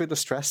through the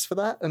stress for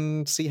that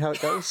and see how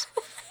it goes?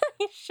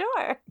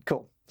 Sure.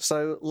 Cool.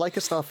 So, like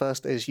a star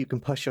first is you can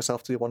push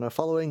yourself to do one of the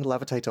following: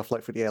 levitate or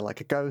float through the air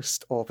like a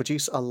ghost, or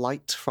produce a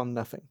light from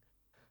nothing.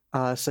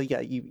 So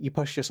yeah, you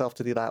push yourself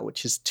to do that,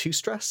 which is 2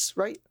 stress,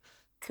 right?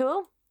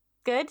 Cool.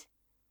 Good.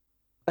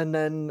 And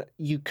then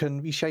you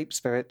can reshape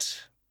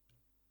Spirit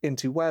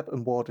into Web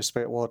and Ward with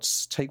Spirit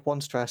Wards. Take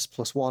 1 stress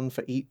plus 1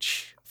 for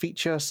each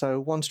feature, so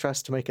 1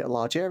 stress to make it a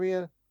large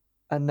area.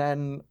 And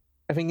then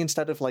I think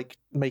instead of like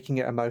making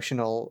it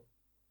emotional,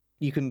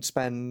 you can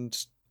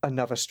spend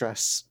another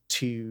stress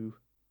to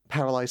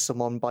paralyze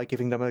someone by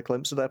giving them a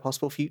glimpse of their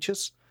possible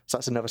futures. So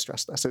that's another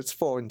stress there. So it's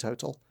 4 in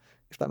total,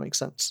 if that makes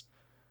sense.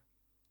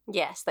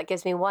 Yes, that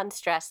gives me 1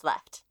 stress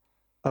left.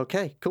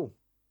 Okay, cool.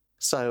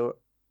 So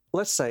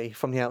let's say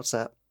from the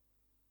outset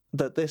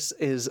that this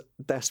is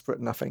desperate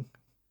nothing.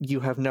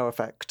 You have no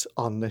effect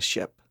on this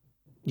ship.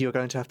 You're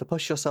going to have to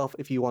push yourself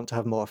if you want to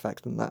have more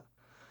effect than that.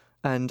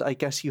 And I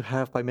guess you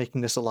have by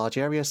making this a large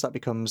area, so that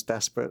becomes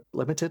desperate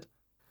limited.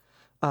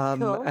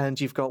 Cool. And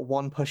you've got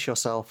 1 push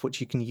yourself,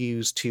 which you can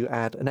use to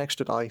add an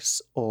extra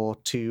dice or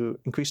to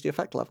increase the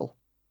effect level.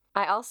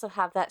 I also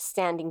have that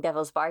standing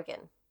devil's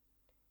bargain.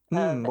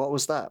 What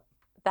was that?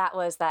 That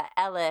was that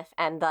Elif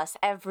and thus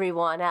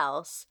everyone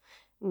else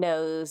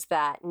knows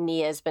that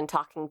Nia's been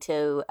talking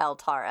to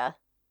Eltara.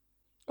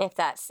 If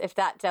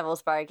that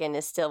devil's bargain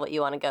is still what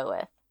you want to go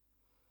with.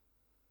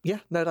 Yeah,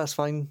 no, that's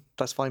fine.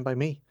 That's fine by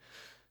me.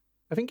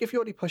 I think if you're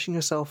already pushing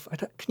yourself,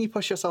 can you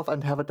push yourself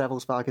and have a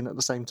devil's bargain at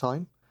the same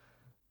time?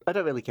 I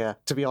don't really care,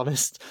 to be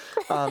honest.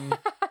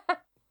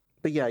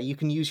 But yeah, you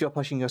can use your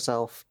pushing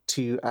yourself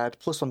to add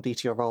 +1 D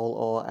to your roll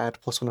or add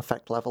 +1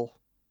 effect level.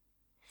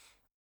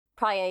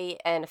 Probably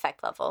an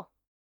effect level.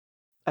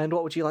 And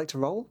what would you like to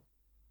roll?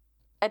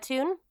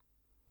 Attune?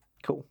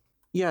 Cool.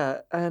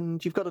 Yeah,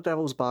 and you've got a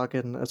devil's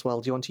bargain as well.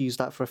 Do you want to use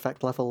that for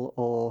effect level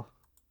or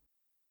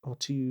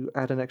to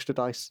add an extra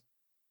dice?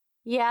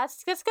 Yeah,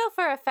 let's go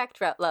for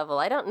effect level.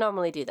 I don't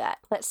normally do that.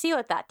 Let's see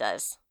what that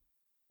does.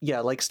 Yeah,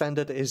 like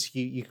standard is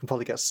you can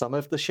probably get some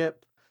of the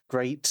ship.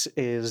 Great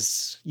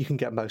is you can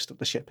get most of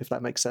the ship, if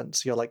that makes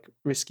sense. You're like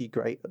risky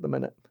great at the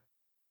minute.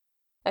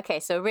 Okay,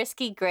 so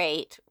risky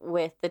great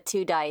with the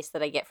 2 dice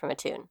that I get from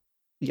Attune.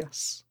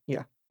 Yes,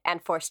 yeah.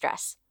 And 4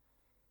 stress.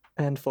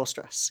 And 4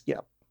 stress,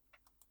 yeah.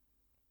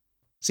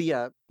 So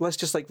yeah, let's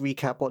just like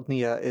recap what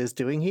Nia is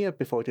doing here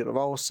before we do the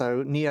roll.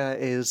 So Nia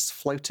is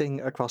floating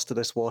across to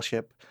this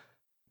warship,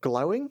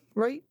 glowing,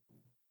 right?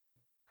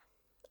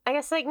 I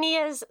guess like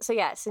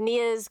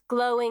Nia's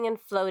glowing and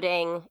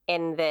floating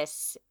in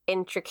this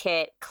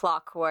intricate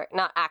clockwork,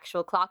 not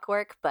actual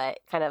clockwork, but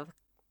kind of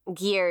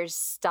Gears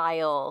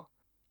style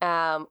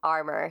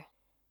armor,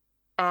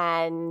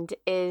 and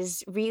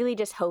is really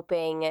just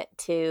hoping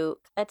to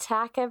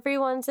attack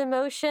everyone's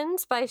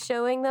emotions by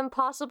showing them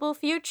possible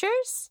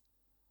futures.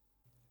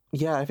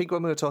 Yeah, I think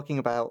when we were talking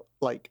about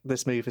like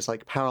this move is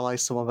like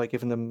paralyze someone by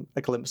giving them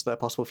a glimpse of their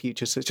possible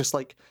future. So it's just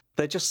like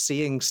they're just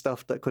seeing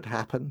stuff that could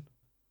happen.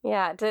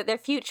 Yeah, their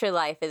future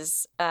life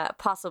is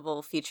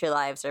possible future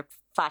lives are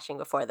flashing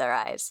before their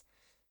eyes.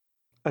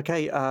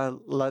 Okay,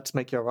 let's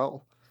make your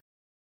roll.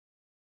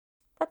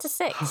 That's a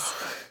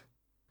 6.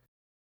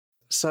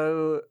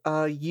 So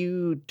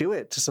you do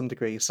it to some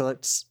degree. So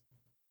it's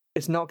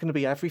not going to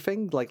be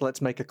everything. Like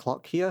let's make a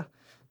clock here.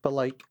 But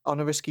like on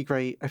a risky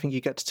great, I think you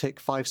get to tick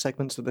 5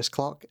 segments of this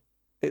clock.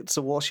 It's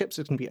a warship,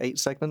 so it can be 8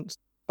 segments.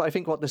 But I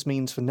think what this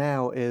means for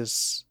now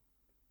is,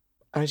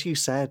 as you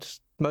said,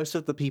 most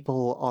of the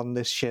people on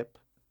this ship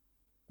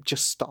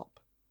just stop.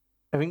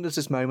 I think there's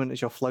this moment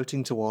as you're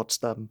floating towards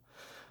them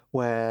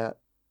where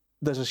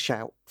there's a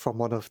shout from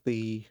one of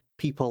the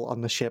people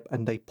on the ship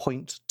and they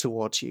point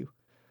towards you.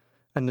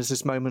 And there's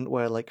this moment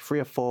where like 3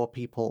 or 4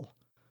 people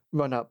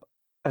run up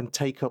and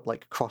take up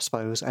like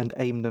crossbows and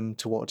aim them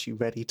towards you,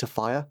 ready to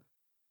fire.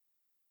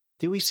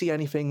 Do we see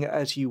anything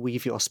as you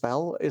weave your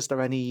spell? Is there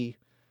any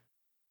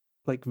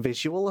like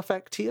visual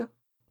effect here?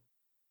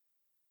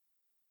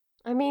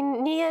 I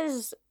mean,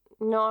 Nia's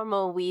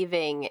normal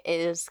weaving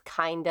is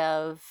kind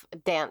of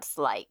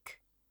dance-like.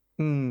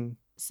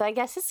 So I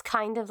guess it's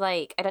kind of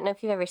like, I don't know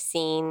if you've ever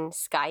seen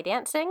sky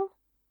dancing.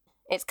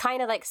 It's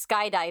kind of like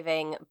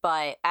skydiving,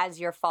 but as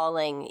you're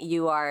falling,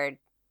 you are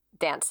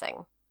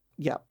dancing.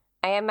 Yeah.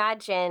 I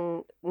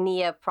imagine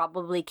Nia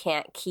probably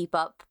can't keep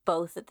up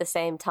both at the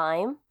same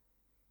time,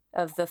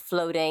 of the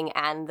floating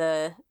and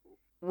the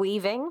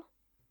weaving.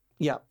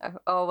 Yeah.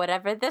 Or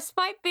whatever this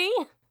might be.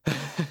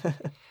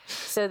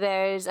 So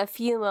there's a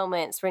few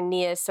moments where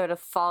Nia's sort of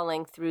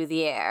falling through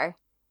the air.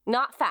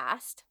 Not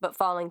fast, but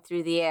falling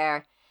through the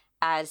air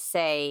as,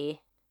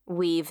 say,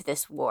 weave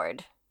this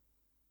ward.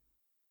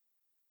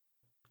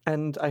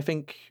 And I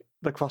think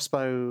the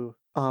crossbow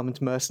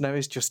armed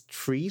mercenaries just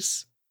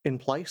freeze in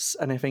place,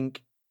 and I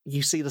think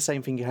you see the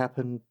same thing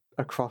happen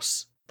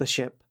across the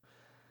ship.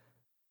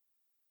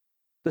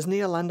 Does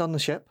Nia land on the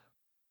ship?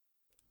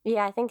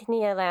 Yeah, I think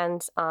Nia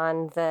lands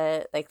on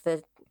the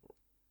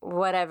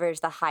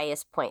whatever's the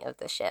highest point of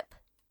the ship.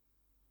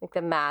 Like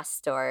the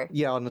mast or...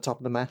 Yeah, on the top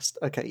of the mast.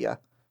 Okay, yeah.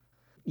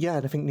 Yeah,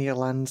 and I think Nia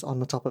lands on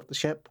the top of the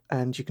ship,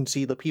 and you can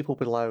see the people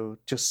below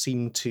just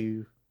seem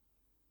to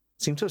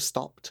seem to have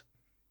stopped.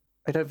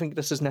 I don't think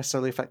this has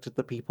necessarily affected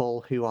the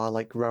people who are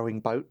like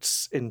rowing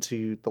boats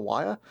into the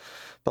wire,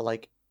 but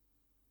like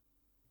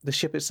the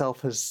ship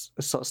itself has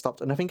sort of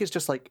stopped, and I think it's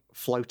just like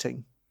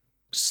floating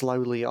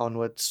slowly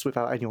onwards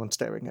without anyone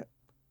steering it.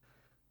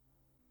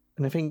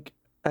 And I think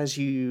as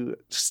you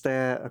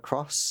stare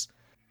across,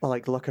 or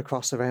like look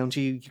across around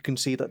you, you can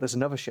see that there's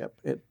another ship.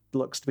 It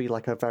looks to be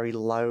like a very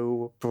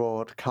low,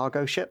 broad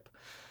cargo ship,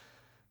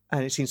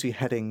 and it seems to be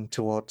heading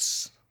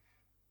towards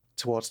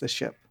this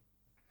ship.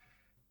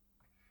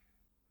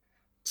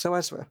 So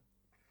Ezra.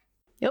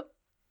 Yep.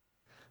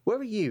 Where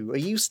are you? Are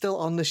you still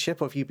on the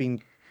ship, or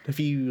have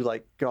you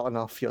like gotten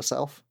off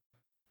yourself?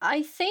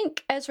 I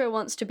think Ezra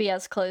wants to be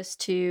as close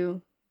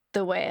to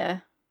the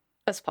weir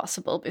as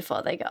possible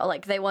before they go.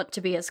 Like, they want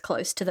to be as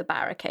close to the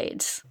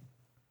barricades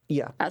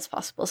as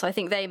possible. So I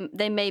think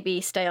they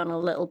maybe stay on a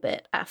little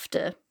bit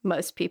after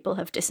most people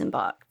have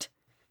disembarked.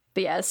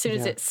 But yeah, as soon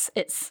as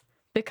it's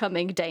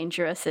becoming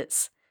dangerous,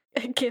 it's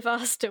give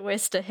Asta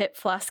Wist a hip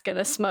flask and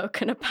a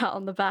smoke and a pat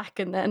on the back,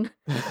 and then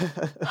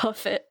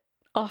huff it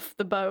off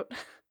the boat.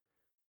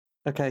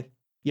 Okay.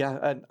 Yeah,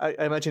 and I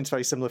imagine it's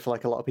very similar for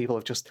like a lot of people.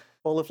 Have just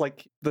all of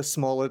like the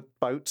smaller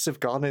boats have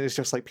gone, and it's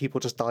just like people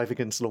just diving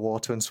into the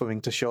water and swimming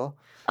to shore.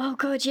 Oh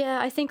god, yeah.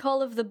 I think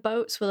all of the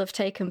boats will have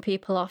taken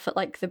people off at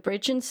like the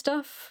bridge and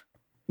stuff.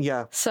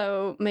 Yeah.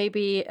 So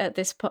maybe at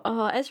this point,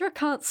 Ezra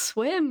can't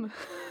swim.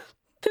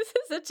 This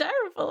is a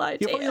terrible idea.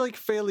 You're probably like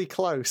fairly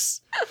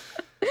close.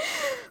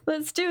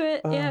 Let's do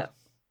it. Yeah.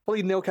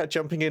 Probably Nilcat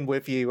jumping in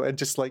with you and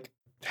just like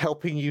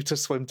helping you to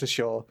swim to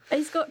shore.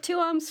 He's got 2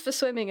 arms for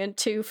swimming and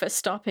 2 for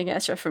stopping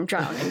Ezra from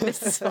drowning.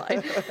 This is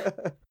fine.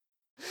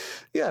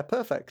 Yeah,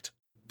 perfect.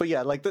 But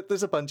yeah, like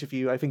there's a bunch of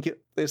you. I think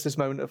there's this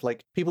moment of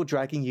like people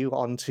dragging you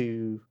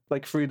onto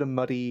like through the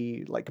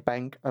muddy like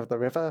bank of the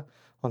river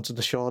onto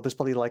the shore. There's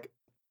probably like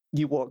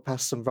you walk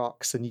past some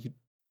rocks and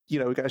you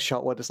know, we get a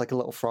shot where there's like a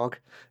little frog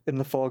in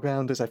the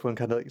foreground as everyone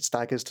kind of like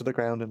staggers to the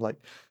ground and like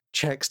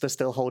checks they're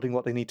still holding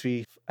what they need to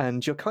be.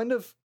 And you're kind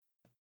of,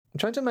 I'm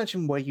trying to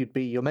imagine where you'd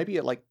be. You're maybe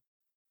at like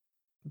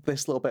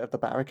this little bit of the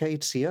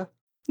barricades here.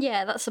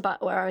 Yeah, that's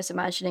about where I was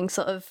imagining,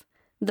 sort of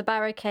the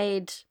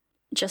barricade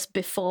just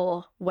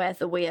before where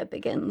the weir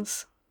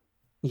begins.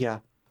 Yeah.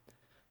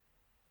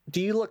 Do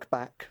you look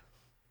back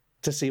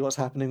to see what's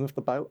happening with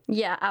the boat?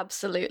 Yeah,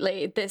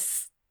 absolutely.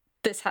 This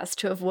has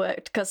to have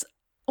worked, because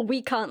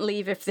we can't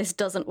leave if this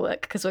doesn't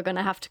work, because we're going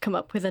to have to come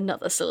up with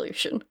another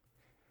solution.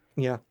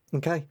 Yeah,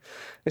 okay.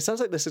 It sounds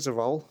like this is a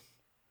roll.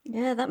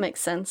 Yeah, that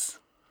makes sense.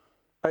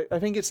 I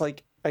think it's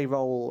like a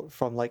roll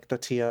from like the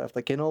tier of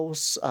the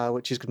Ginnels,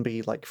 which is going to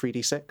be like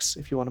 3d6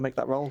 if you want to make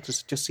that roll,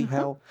 just see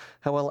how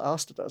well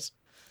Asta does.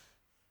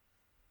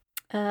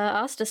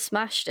 Asta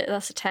smashed it.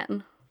 That's a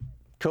 10.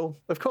 Cool.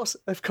 Of course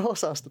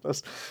Asta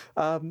does.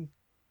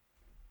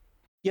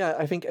 Yeah,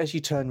 I think as you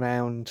turn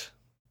round,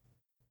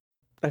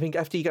 I think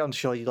after you get on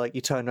shore,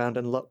 you turn around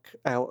and look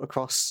out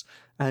across,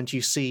 and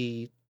you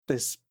see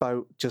this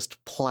boat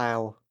just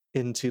plow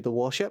into the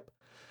warship.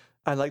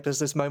 And like there's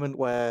this moment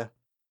where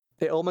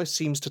it almost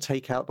seems to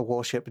take out the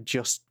warship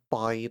just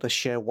by the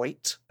sheer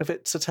weight of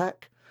its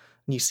attack.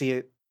 And you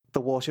see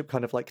the warship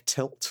kind of like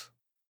tilt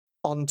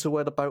onto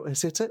where the boat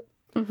has hit it.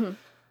 Mm-hmm.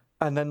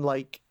 And then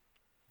like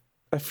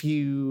a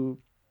few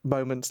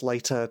moments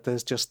later,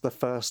 there's just the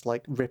first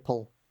like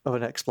ripple of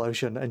an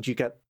explosion, and you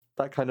get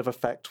that kind of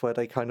effect where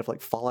they kind of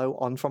like follow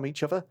on from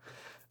each other.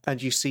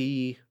 And you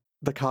see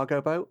the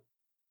cargo boat,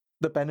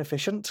 the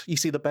Beneficent. You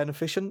see the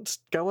Beneficent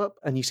go up,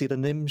 and you see the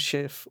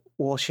Nimshift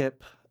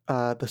warship,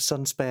 the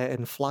Sunspare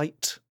in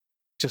flight,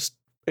 just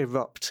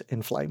erupt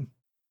in flame.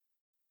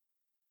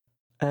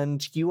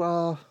 And you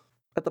are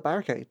at the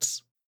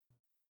barricades.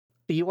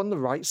 Are you on the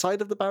right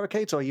side of the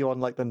barricades, or are you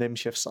on like the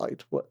Nimshift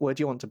side? Where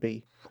do you want to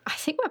be? I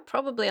think we're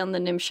probably on the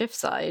Nimshift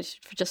side,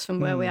 just from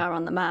where we are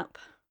on the map.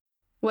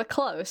 We're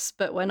close,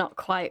 but we're not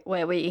quite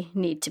where we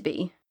need to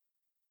be.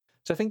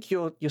 So I think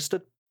you're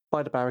stood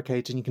by the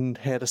barricades, and you can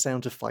hear the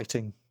sound of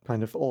fighting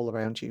kind of all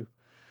around you.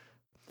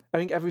 I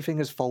think everything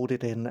is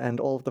folded in, and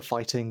all of the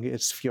fighting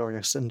is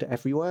furious and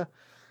everywhere.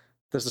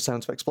 There's the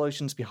sounds of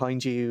explosions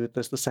behind you.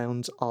 There's the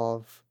sounds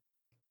of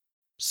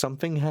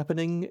something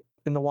happening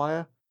in the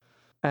wire.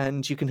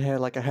 And you can hear,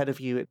 like, ahead of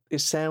you,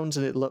 it sounds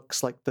and it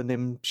looks like the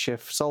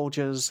Nimshift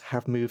soldiers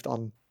have moved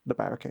on the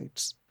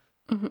barricades.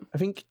 Mm-hmm. I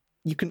think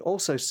you can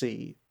also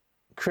see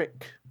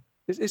Crick.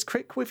 Is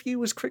Crick with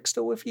you? Is Crick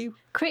still with you?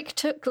 Crick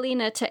took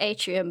Lena to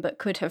Atrium, but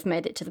could have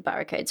made it to the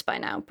barricades by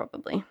now,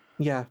 probably.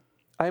 Yeah.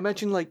 I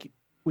imagine, like,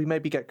 we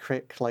maybe get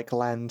Crick, like,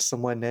 land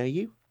somewhere near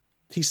you.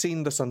 He's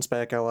seen the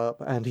Sunspare go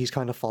up, and he's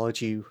kind of followed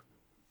you,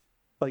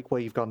 like, where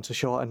you've gone to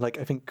shore, and, like,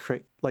 I think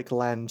Crick, like,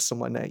 lands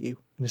somewhere near you.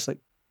 And it's like,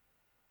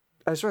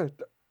 Ezra,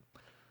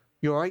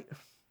 you alright?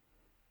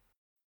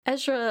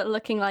 Ezra,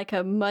 looking like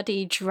a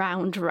muddy,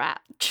 drowned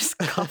rat, just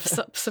coughs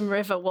up some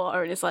river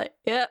water and is like,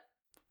 yep,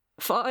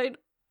 fine.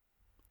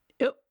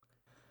 Yep.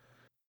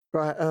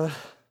 Right,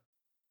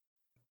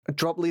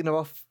 drop Lena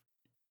off.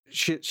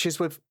 She's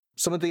with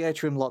some of the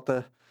Atrium lot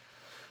there.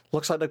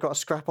 Looks like they've got a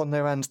scrap on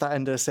their hands that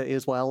end of the city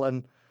as well,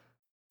 and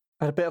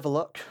had a bit of a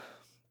look.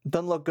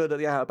 Doesn't look good at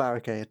the outer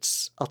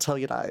barricades. I'll tell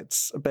you that.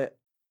 It's a bit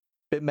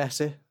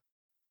messy.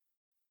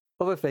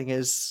 Other thing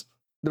is,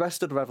 the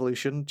rest of the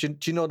revolution, do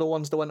you know the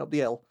ones that went up the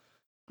hill?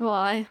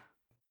 Why?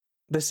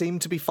 They seem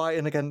to be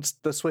fighting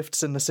against the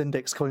Swifts and the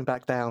Syndics coming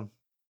back down.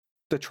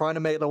 They're trying to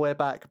make their way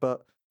back,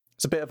 but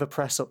it's a bit of a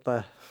press up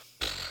there.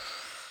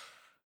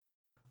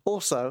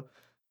 Also,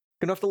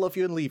 gonna have to love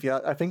you and leave you.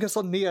 I think I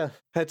saw Nia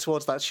head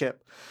towards that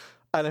ship,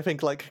 and I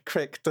think like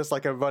Crick does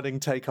like a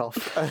running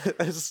takeoff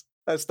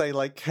as they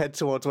like head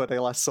towards where they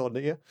last saw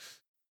Nia.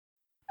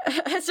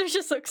 Ezra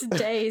just looks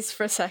dazed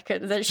for a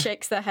second, then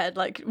shakes their head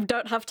like,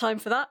 "Don't have time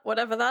for that.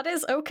 Whatever that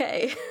is,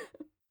 okay."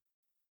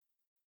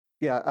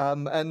 Yeah,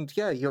 and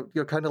yeah,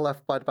 you're kind of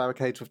left by the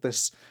barricades with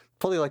this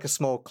probably like a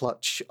small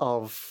clutch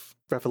of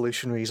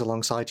revolutionaries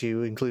alongside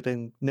you,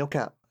 including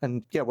Nilcat.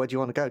 And yeah, where do you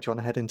want to go? Do you want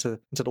to head into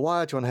the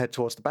wire? Do you want to head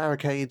towards the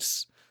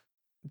barricades?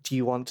 Do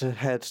you want to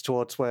head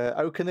towards where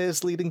Oaken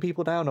is leading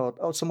people down,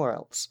 or somewhere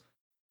else?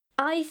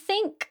 I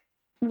think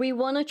we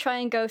want to try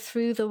and go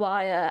through the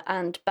wire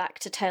and back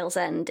to Tail's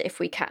End if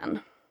we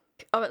can.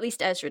 Or at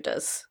least Ezra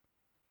does.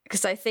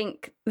 Because I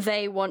think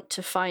they want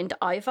to find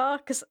Ivar,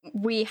 because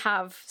we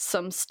have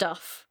some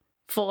stuff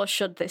for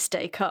should this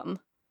day come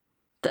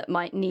that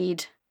might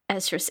need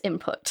Ezra's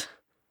input.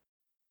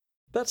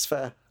 That's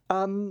fair.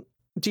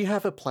 Do you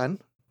have a plan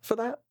for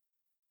that?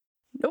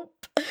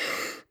 Nope.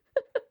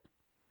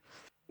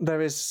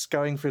 There is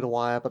going through the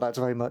wire, but that's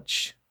very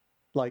much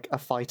like a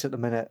fight at the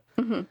minute.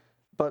 Mm-hmm.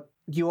 But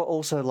you are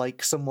also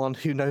like someone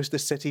who knows the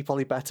city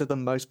probably better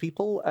than most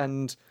people,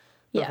 and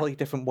there are probably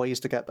different ways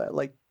to get there.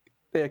 Like,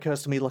 it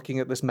occurs to me looking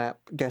at this map,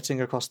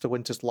 getting across to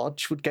Winter's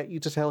Lodge would get you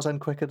to Tail's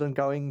End quicker than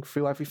going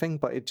through everything,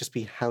 but it'd just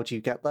be how do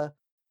you get there?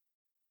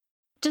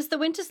 Does the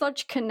Winter's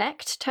Lodge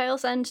connect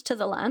Tail's End to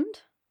the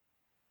land?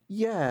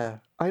 Yeah,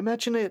 I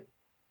imagine it...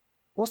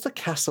 What's the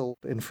castle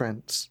in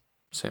France?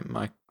 St.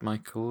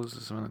 Michael's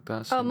or something like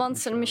that. Oh, Mont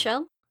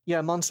Saint-Michel?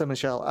 Yeah, Mont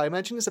Saint-Michel. I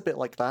imagine it's a bit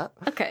like that.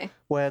 Okay.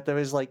 Where there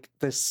is like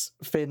this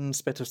thin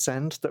spit of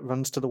sand that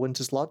runs to the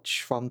Winter's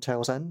Lodge from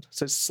Tail's End.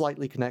 So it's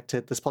slightly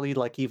connected. There's probably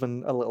like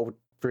even a little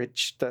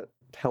bridge that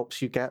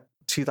helps you get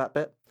to that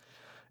bit.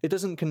 It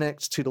doesn't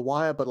connect to the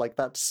wire, but like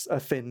that's a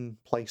thin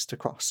place to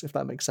cross, if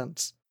that makes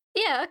sense.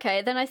 Yeah,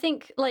 okay. Then I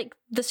think like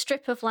the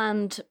strip of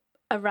land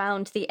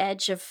around the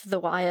edge of the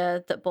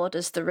wire that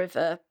borders the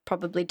river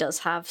probably does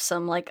have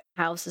some like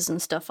houses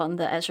and stuff on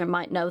that Ezra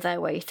might know their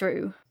way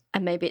through.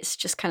 And maybe it's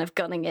just kind of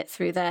gunning it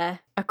through there,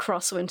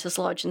 across Winter's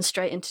Lodge and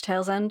straight into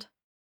Tail's End.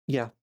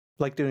 Yeah,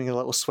 like doing a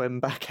little swim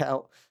back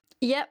out.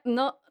 Yep,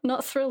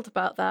 not thrilled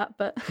about that,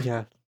 but...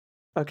 Yeah.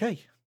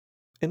 Okay.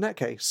 In that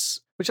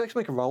case, would you like to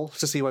make a roll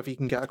to see whether you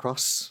can get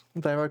across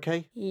there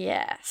okay?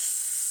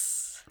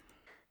 Yes.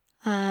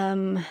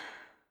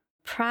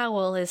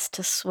 Prowl is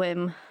to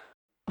swim.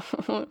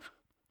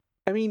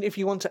 I mean, if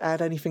you want to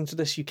add anything to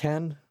this, you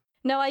can.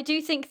 No, I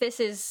do think this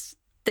is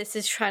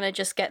trying to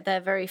just get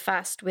there very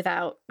fast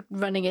without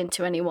running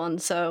into anyone,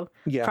 so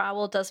yeah.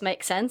 Prowl does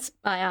make sense.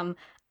 I am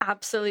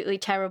absolutely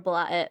terrible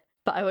at it,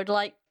 but I would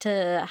like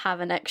to have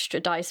an extra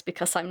dice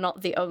because I'm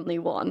not the only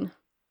one.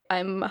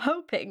 I'm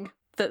hoping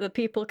that the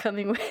people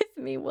coming with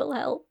me will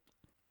help.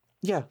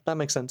 Yeah, that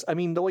makes sense. I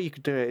mean, the way you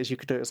could do it is you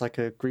could do it as like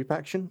a group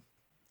action.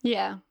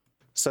 Yeah.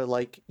 So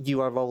like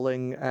you are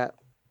rolling at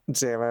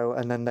 0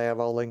 and then they are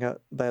rolling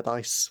at their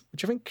dice,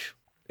 which I think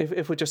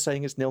if we're just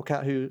saying it's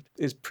Nilcat who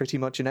is pretty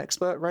much an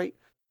expert, right?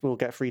 We'll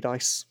get 3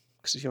 dice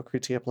because it's your crew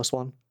tier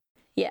 +1.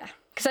 Yeah,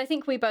 because I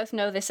think we both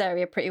know this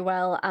area pretty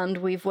well and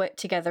we've worked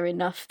together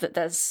enough that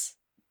there's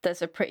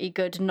a pretty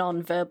good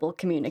non-verbal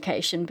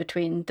communication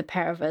between the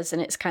pair of us,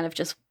 and it's kind of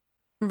just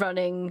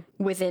running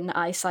within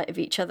eyesight of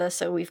each other,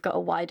 so we've got a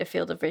wider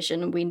field of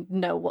vision and we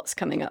know what's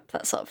coming up,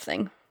 that sort of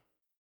thing.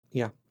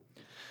 Yeah.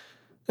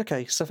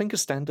 Okay, so I think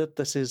as standard,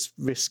 this is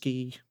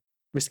risky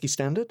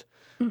standard.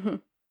 Mm-hmm.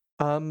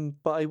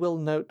 But I will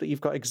note that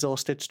you've got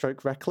exhausted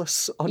 /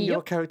 reckless on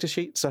your character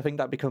sheet, so I think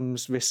that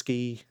becomes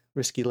risky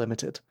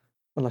limited,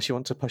 unless you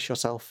want to push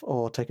yourself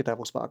or take a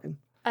devil's bargain.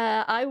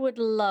 I would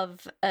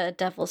love a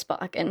devil's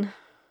bargain.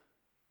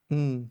 I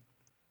mean,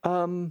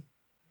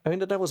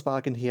 the devil's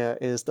bargain here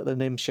is that the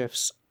Nim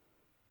Shifts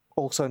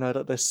also know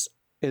that this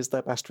is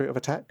their best route of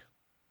attack,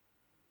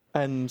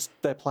 and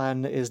their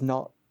plan is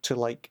not to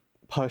like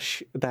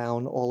push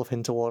down all of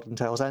Hinterward and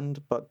Tail's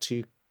End, but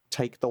to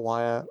take the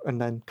wire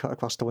and then cut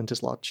across to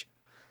Winter's Lodge.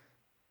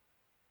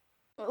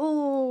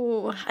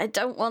 Ooh, I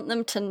don't want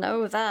them to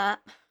know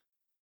that.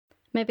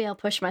 Maybe I'll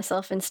push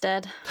myself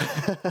instead.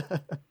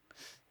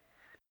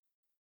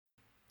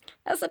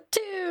 That's a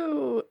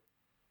 2!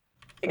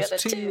 That's a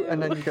 2,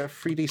 and then you go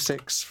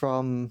 3d6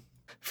 from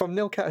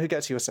Nilcat, who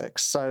gets you a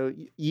 6. So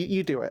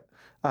you do it,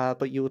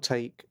 but you'll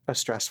take a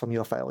stress from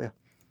your failure.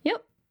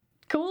 Yep.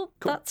 Cool.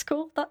 That's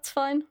cool. That's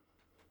fine.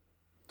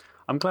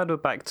 I'm glad we're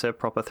back to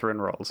proper Thrun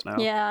rolls now.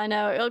 Yeah, I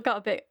know. It got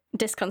a bit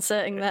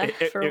disconcerting there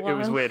for a while. It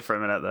was weird for a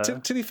minute there.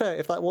 To be fair,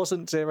 if that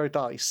wasn't 0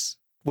 dice,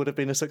 would have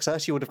been a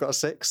success. You would have got a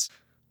 6.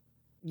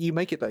 You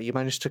make it there. You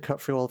managed to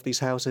cut through all of these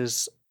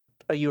houses.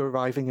 Are you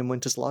arriving in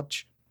Winter's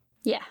Lodge?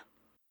 Yeah.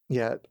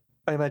 Yeah.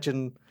 I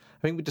imagine,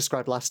 I think we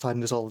described last time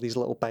there's all these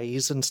little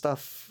bays and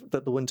stuff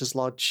that the Winter's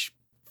Lodge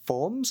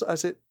forms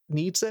as it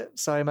needs it.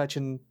 So I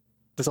imagine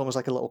there's almost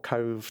like a little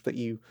cove that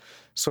you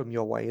swim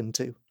your way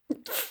into.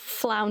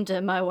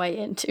 Flounder my way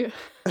into.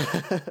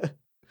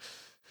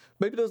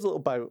 Maybe there's a little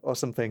boat or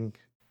something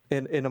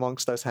in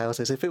amongst those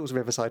houses. If it was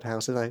riverside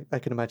houses, I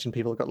can imagine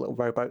people have got little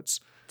rowboats.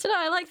 I don't know,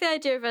 I like the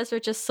idea of Ezra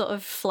just sort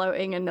of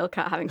floating and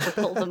Nilkat having to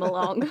pull them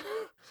along.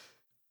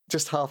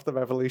 Just half the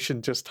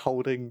revolution just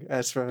holding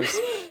Ezra as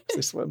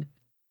they swim.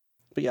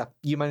 But yeah,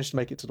 you managed to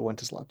make it to the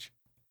Winter's Lodge.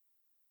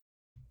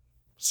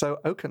 So,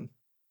 Oaken.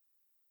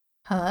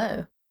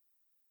 Hello.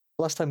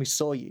 Last time we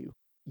saw you,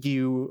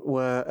 you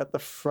were at the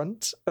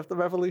front of the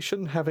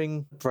revolution,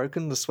 having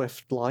broken the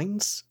Swift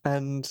lines,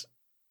 and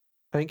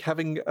I think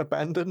having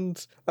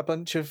abandoned a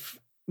bunch of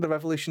the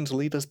revolution's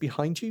leaders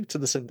behind you to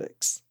the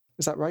Syndics.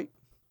 Is that right?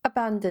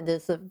 Abandoned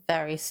is a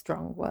very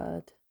strong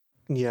word.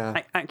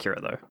 Yeah.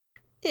 Accurate, though.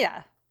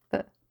 Yeah,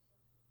 but...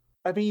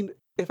 I mean,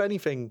 if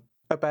anything,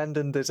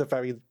 abandoned is a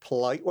very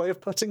polite way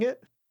of putting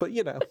it, but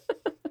you know.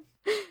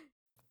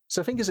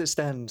 So I think as it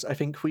stands, I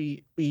think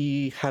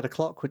we had a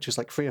clock which is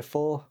like 3 or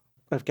 4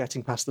 of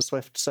getting past the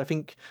Swift. So I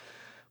think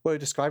where we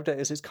described it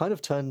is it's kind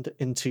of turned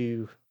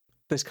into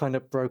this kind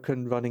of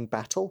broken running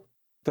battle.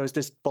 There's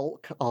this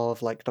bulk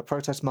of like the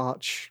protest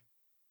march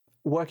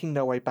working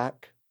their way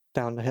back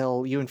down the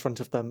hill, you in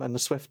front of them, and the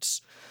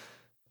Swifts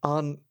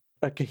aren't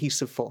a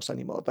cohesive force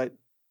anymore.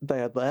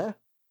 They are there.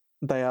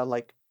 They are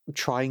like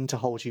trying to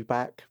hold you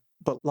back,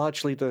 but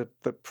largely the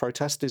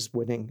protest is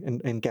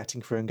winning and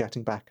getting through and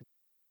getting back.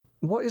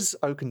 What is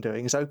Oaken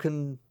doing? Is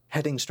Oaken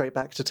heading straight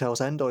back to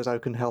Tail's End, or is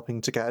Oaken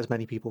helping to get as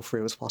many people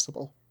through as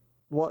possible?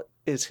 What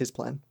is his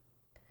plan?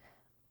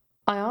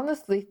 I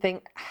honestly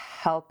think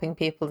helping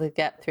people to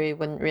get through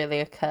wouldn't really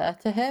occur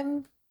to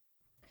him.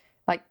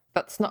 Like,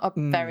 that's not a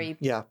very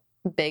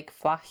big,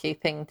 flashy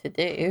thing to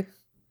do.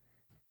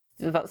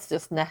 That's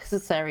just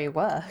necessary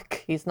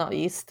work. He's not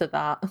used to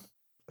that.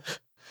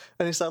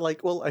 And it's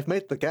like, well, I've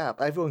made the gap.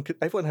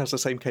 Everyone has the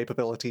same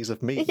capabilities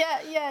of me.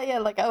 Yeah.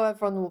 Like, oh,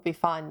 everyone will be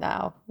fine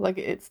now. Like,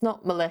 it's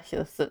not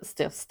malicious. It's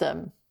just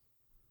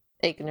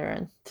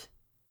ignorant.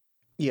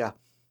 Yeah,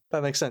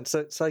 that makes sense.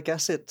 So I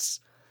guess it's...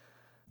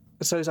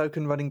 So is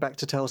Oaken running back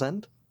to Tail's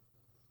End?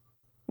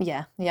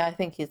 Yeah, I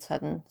think he's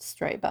heading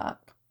straight back.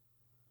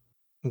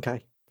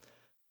 Okay.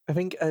 I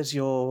think as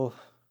you're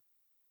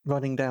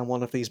running down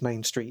one of these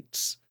main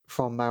streets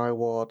from Marrow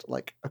Ward,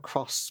 like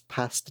across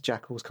past the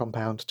Jackal's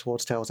compound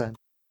towards Tail's End,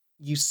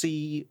 you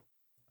see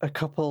a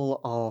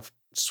couple of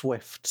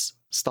Swifts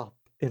stop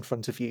in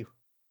front of you.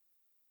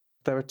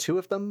 There are 2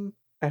 of them.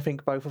 I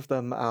think both of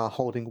them are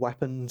holding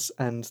weapons,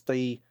 and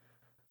they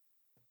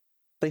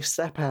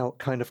step out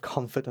kind of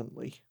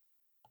confidently.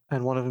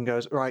 And one of them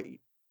goes,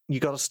 right, you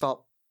got to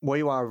stop where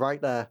you are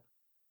right there.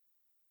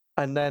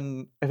 And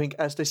then I think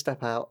as they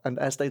step out and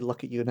as they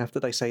look at you, and after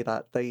they say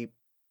that, they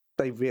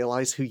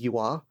realize who you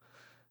are.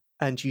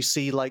 And you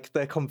see like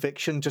their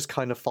conviction just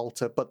kind of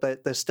falter, but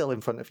they're still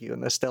in front of you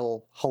and they're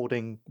still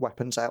holding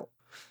weapons out.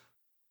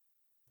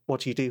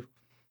 What do you do?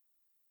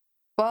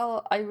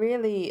 Well, I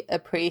really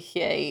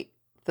appreciate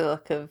the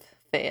look of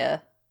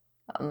fear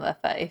on their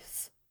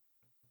face.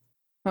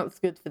 That's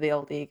good for the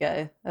old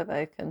ego of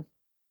Oaken.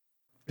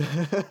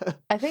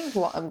 I think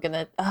what I'm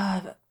gonna...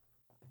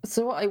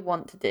 so what I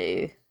want to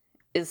do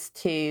is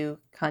to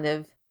kind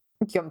of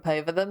jump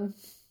over them.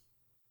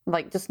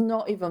 Like, just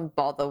not even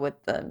bother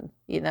with them,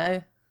 you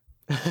know?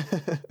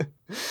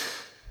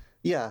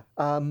 Yeah.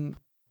 And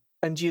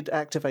you'd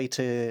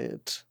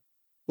activated,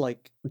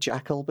 like,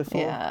 Jackal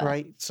before,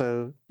 right?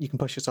 So you can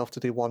push yourself to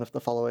do one of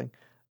the following.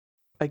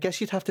 I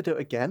guess you'd have to do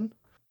it again,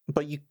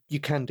 but you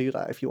can do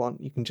that if you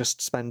want. You can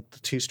just spend the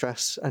 2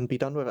 stress and be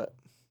done with it.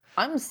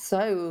 I'm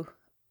so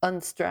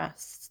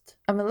unstressed.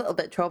 I'm a little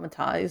bit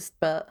traumatized,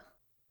 but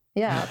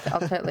yeah,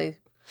 I'll totally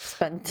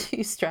spend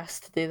 2 stress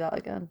to do that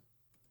again.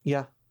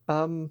 Yeah.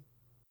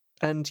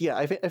 And yeah,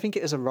 I think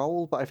it is a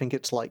roll, but I think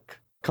it's like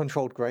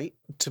controlled great,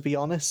 to be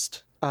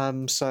honest.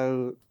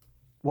 So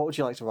what would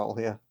you like to roll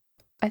here?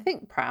 I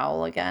think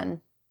Prowl again,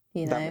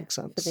 you know, that makes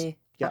sense. For the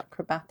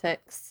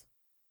acrobatics.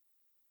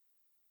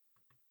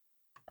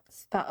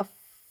 Is that a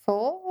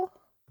 4?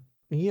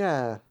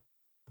 Yeah.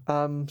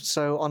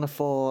 So on a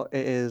 4,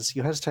 it is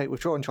you hesitate,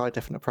 withdraw, and try a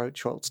different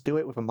approach rolls. Do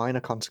it with a minor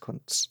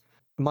consequence.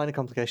 A minor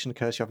complication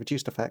occurs, you have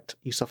reduced effect,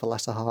 you suffer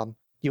lesser harm.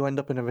 You end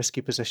up in a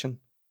risky position.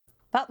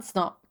 That's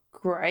not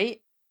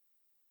great.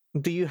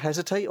 Do you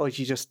hesitate, or do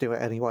you just do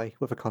it anyway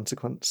with a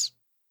consequence?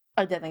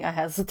 I don't think I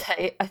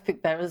hesitate. I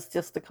think there is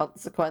just a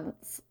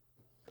consequence.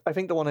 I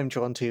think the one I'm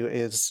drawn to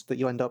is that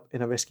you end up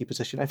in a risky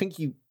position. I think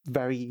you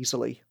very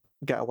easily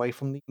get away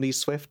from these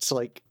Swifts.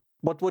 Like,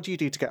 what do you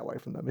do to get away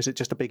from them? Is it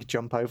just a big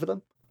jump over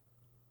them?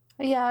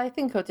 Yeah, I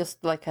think I'll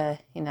just like a,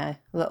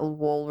 little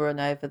wall run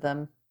over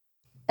them.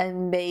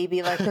 And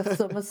maybe like a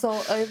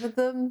somersault over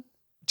them.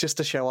 Just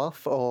to show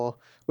off, or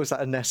was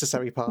that a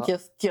necessary part?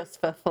 Just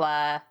for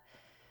flair.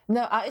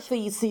 No, actually,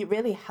 you see, it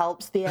really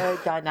helps the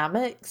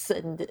aerodynamics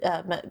and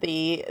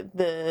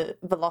the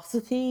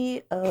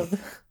velocity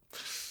of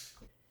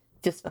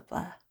Just for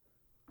flair.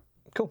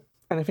 Cool.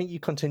 And I think you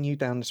continue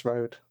down this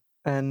road,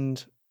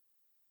 and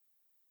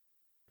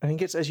I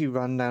think it's as you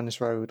run down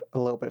this road a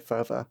little bit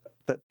further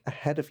that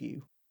ahead of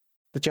you,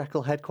 the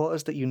Jackal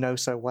headquarters that you know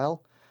so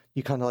well,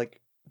 you kind of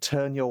like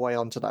turn your way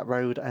onto that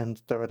road,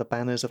 and there are the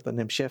banners of the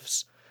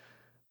Nimshifts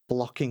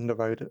blocking the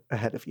road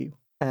ahead of you.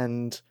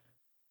 And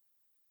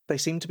they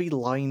seem to be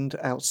lined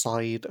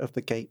outside of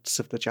the gates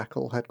of the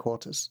Jackal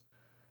headquarters.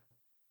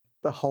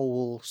 The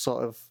whole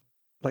sort of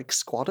like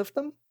squad of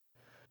them.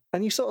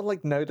 And you sort of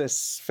like know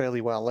this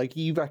fairly well. Like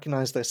you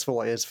recognize this for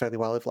what it is fairly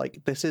well. Of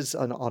like, this is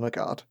an honor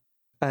guard.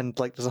 And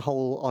like there's a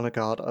whole honor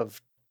guard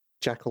of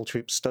Jackal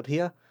troops stood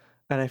here.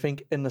 And I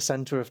think in the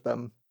center of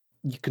them,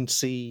 you can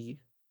see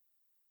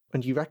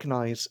and you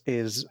recognize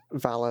is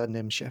Vala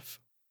Nimshif.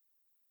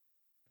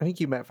 I think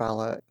you met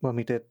Vala when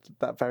we did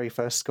that very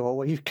first score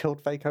where you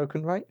killed Fake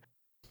Oaken, right?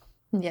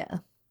 Yeah.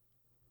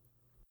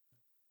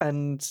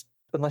 And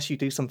unless you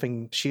do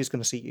something, she is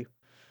going to see you.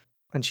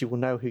 And she will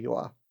know who you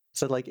are.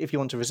 So, like, if you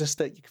want to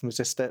resist it, you can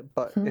resist it.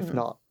 But if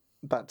not,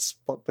 that's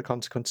what the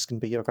consequences can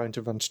be. You're going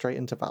to run straight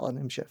into Vala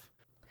Nimshif.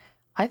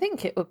 I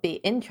think it would be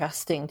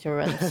interesting to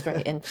run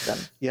straight into them.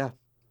 Yeah.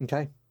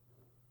 Okay.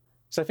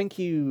 So I think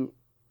you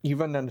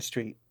run down the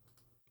street,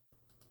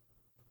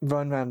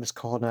 run around this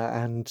corner,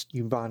 and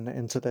you run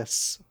into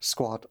this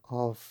squad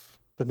of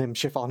the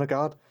Nimshif Honor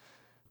Guard.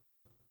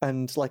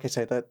 And like I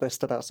say, they're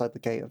stood outside the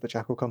gate of the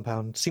Jackal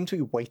compound, seem to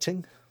be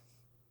waiting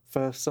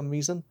for some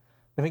reason.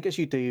 I think as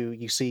you do,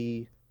 you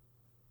see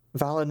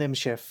Vala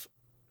Nimshif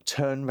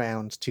turn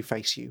round to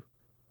face you.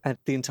 And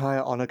the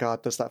entire Honor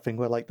Guard does that thing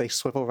where like they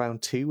swivel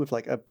around too with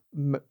like a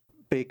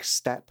big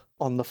step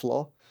on the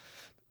floor.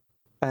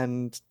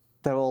 And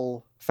they're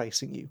all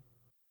facing you.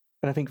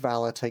 And I think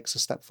Vala takes a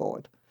step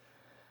forward.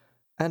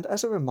 And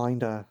as a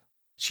reminder,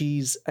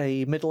 she's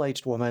a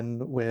middle-aged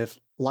woman with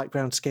light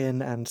brown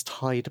skin and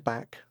tied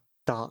back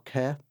dark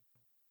hair.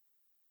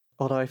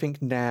 Although I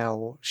think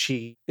now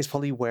she is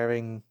probably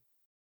wearing...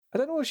 I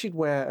don't know if she'd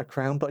wear a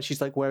crown, but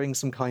she's like wearing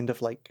some kind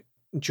of like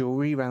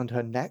jewelry around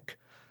her neck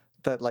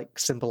that like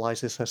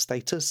symbolizes her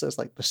status as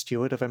like the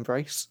steward of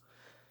Embrace.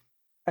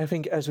 I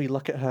think as we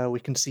look at her, we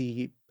can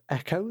see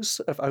echoes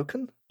of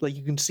Oaken. Like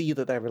you can see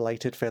that they're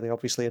related fairly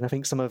obviously, and I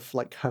think some of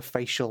like her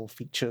facial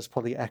features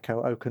probably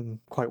echo Oaken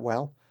quite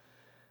well.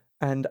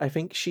 And I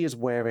think she is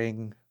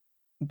wearing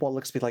what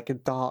looks to be like a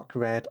dark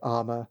red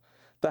armor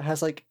that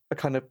has like a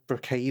kind of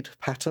brocade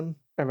pattern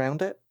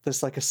around it.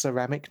 There's like a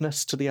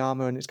ceramicness to the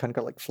armor, and it's kind of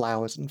got like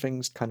flowers and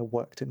things kind of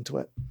worked into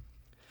it.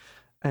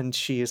 And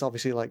she is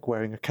obviously like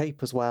wearing a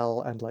cape as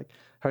well, and like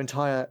her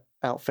entire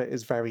outfit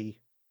is very,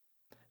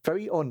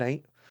 very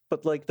ornate,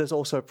 but like there's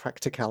also a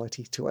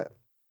practicality to it.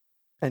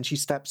 And she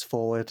steps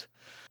forward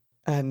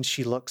and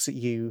she looks at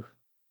you,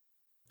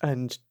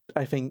 and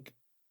I think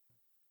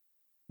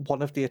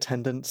one of the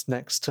attendants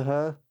next to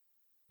her,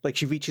 like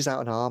she reaches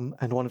out an arm,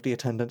 and one of the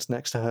attendants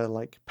next to her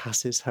like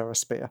passes her a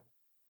spear.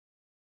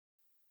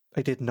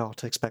 I did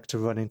not expect to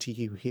run into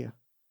you here.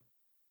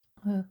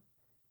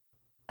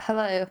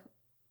 Hello.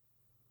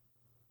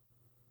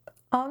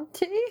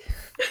 Auntie?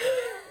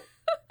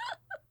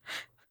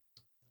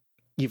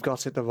 You've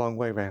got it the wrong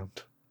way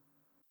round.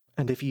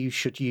 And if you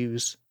should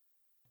use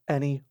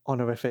any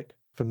honorific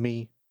for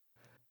me,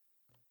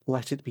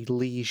 let it be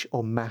liege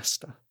or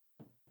master.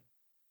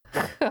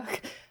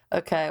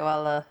 Okay,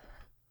 well,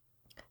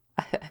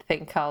 I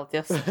think I'll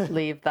just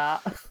leave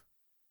that.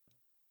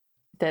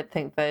 Don't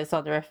think those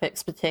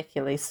honorifics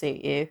particularly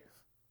suit you.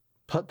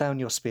 Put down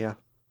your spear.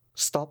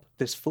 Stop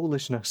this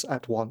foolishness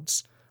at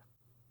once.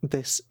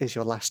 This is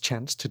your last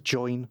chance to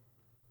join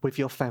with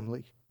your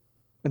family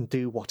and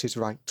do what is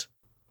right.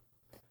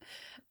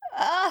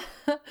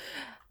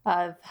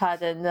 I've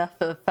had enough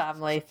of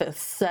family for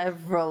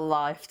several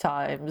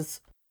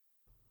lifetimes.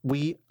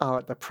 We are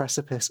at the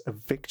precipice of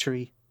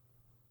victory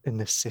in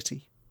this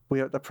city.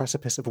 We are at the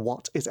precipice of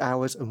what is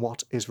ours and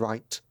what is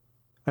right.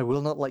 I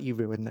will not let you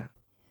ruin that.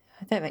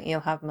 I don't think you'll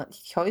have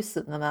much choice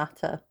in the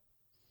matter.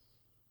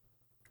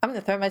 I'm going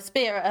to throw my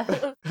spear at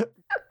her.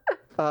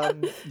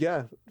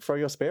 Yeah, throw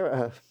your spear at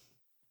her.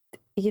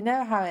 You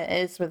know how it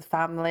is with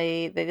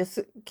family. They just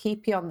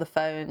keep you on the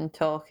phone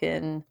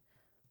talking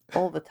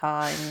all the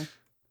time.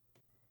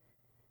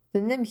 The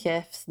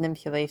Nimshifts,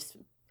 Nimshaleafs,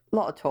 a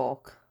lot of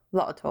talk.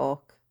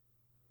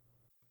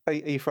 Are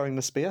you throwing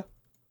the spear?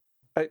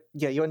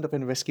 Yeah, you end up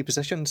in a risky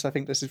position, so I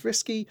think this is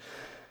risky.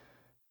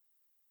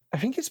 I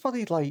think it's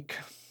probably like...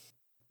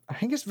 I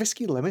think it's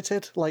risky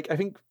limited. Like, I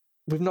think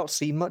we've not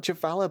seen much of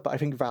Vala, but I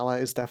think Vala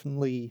is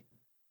definitely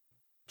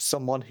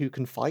someone who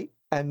can fight,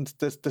 and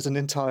there's an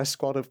entire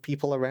squad of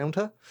people around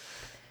her.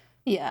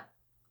 Yeah.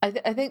 I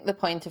think the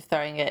point of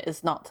throwing it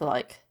is not to,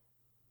 like,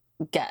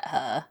 get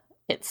her.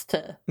 It's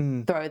to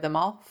throw them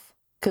off.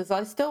 Because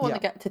I still want to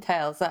get to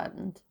Tail's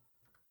End.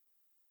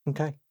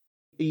 Okay.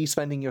 Are you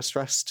spending your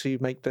stress to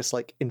make this,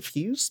 like,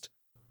 infused?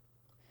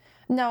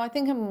 No, I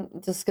think I'm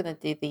just going to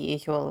do the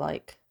usual,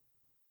 like,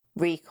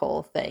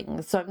 recall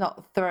thing. So I'm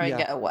not throwing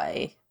it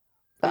away.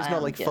 It's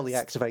not, like, fully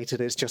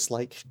activated. It's just,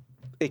 like,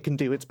 it can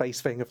do its base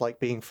thing of, like,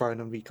 being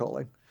thrown and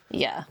recalling.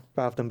 Yeah.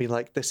 Rather than be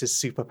like, this is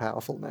super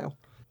powerful now.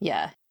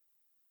 Yeah.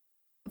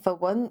 For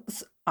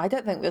once, I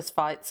don't think this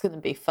fight's going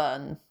to be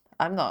fun.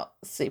 I'm not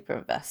super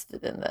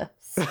invested in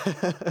this.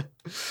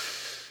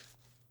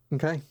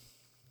 Okay.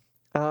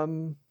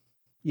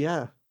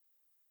 Yeah.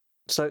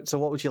 So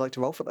what would you like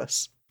to roll for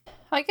this?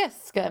 I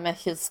guess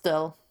skirmish is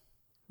still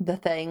the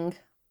thing.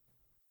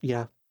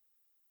 Yeah.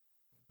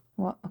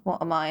 What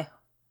are my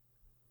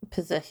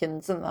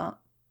positions in that?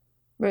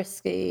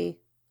 Risky,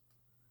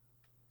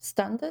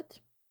 standard?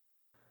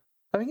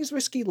 I think it's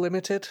risky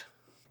limited,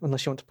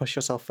 unless you want to push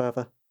yourself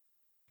further.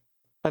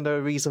 And there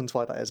are reasons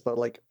why that is, but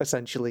like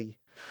essentially,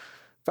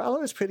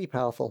 Valor is pretty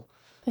powerful.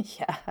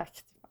 Yeah, I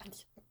can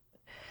imagine.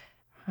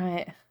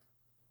 Right.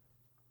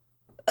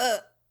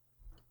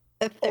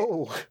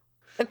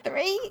 A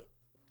 3?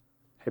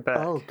 Hey, Beck.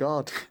 Oh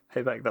God.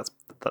 Hey, Beck,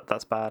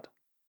 that's bad.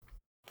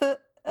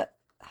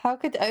 How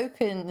could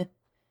Oaken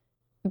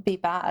be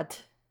bad?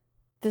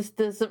 This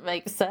doesn't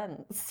make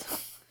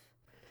sense.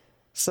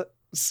 So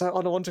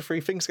on a 1 to 3,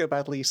 things go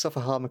badly, you suffer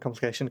harm, a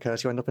complication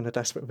occurs, you end up in a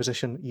desperate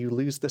position, you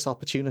lose this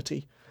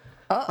opportunity.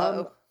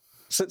 Uh-oh.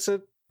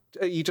 So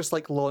are you just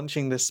like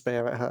launching this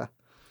spear at her?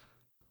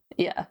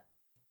 Yeah.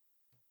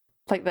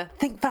 Like the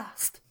think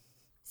fast.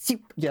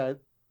 Soup. Yeah,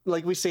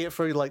 like we see it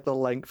through like the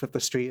length of the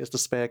street as the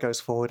spear goes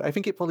forward. I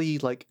think it probably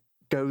like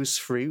goes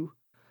through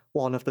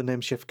one of the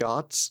Nimshift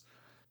guards.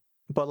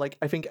 But like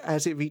I think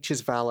as it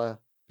reaches Valor,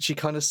 she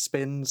kind of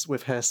spins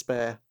with her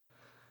spear.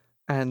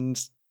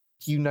 And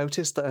you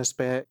notice that her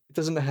spear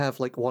doesn't have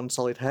like one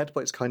solid head,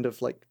 but it's kind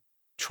of like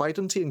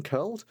tridenty and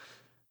curled.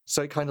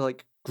 So it kind of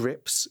like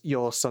grips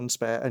your sun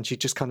spear, and she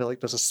just kind of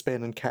like does a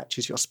spin and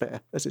catches your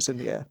spear as it's in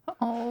the air.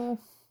 Oh.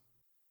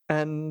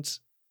 And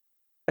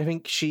I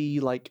think she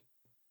like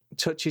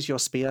touches your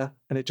spear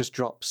and it just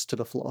drops to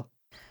the floor.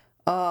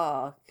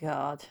 Oh,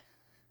 God.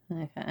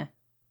 Okay.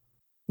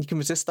 You can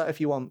resist that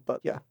if you want,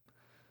 but yeah.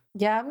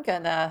 Yeah, I'm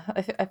gonna.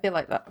 I feel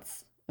like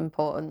that's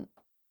important.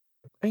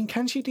 I mean,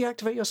 can she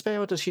deactivate your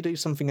spear or does she do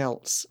something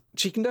else?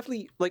 She can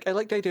definitely, like, I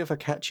like the idea of her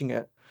catching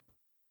it.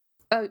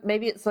 Oh,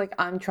 maybe it's like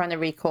I'm trying to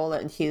recall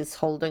it and she's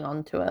holding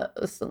on to it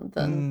or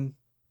something.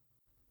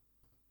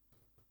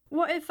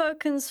 What if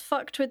Oaken's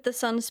fucked with the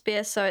sun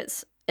spear so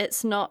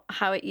it's not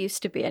how it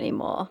used to be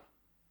anymore?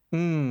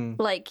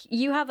 Like,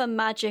 you have a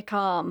magic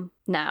arm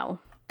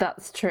now.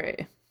 That's true.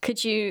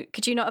 Could you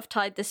not have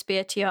tied the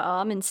spear to your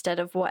arm instead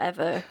of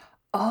whatever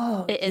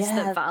it is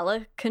that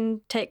Valor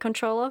can take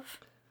control of?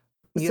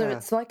 Yeah. So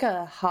it's like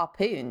a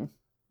harpoon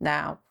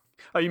now.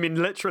 Oh, you mean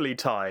literally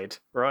tied?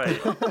 Right.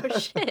 Oh,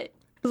 shit.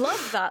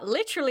 Love that.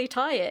 Literally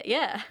tie it,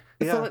 yeah.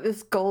 Yeah. So like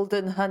this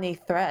golden honey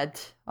thread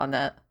on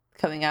it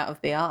coming out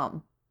of the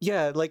arm.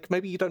 Yeah, like,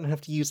 maybe you don't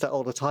have to use that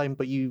all the time,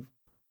 but you...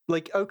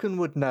 Like, Oaken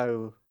would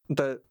know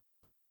that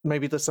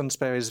maybe the sun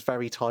spear is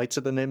very tied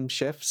to the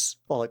Nimshifts,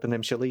 or like the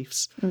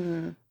Nimshaleafs.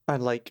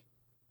 And like,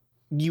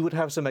 you would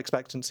have some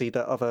expectancy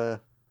that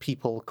other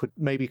people could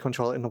maybe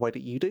control it in the way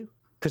that you do.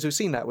 Because we've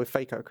seen that with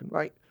fake Oaken,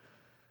 right?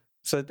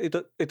 So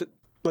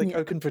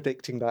Oaken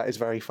predicting that is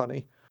very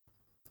funny.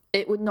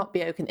 It would not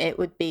be Oaken. It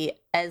would be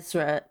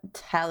Ezra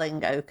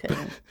telling Oaken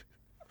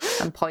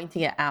and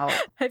pointing it out.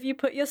 Have you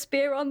put your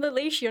spear on the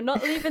leash? You're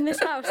not leaving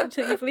this house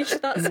until you've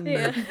leashed that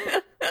spear.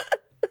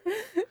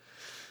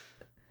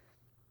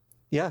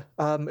 Yeah,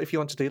 if you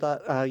want to do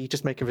that, you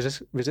just make a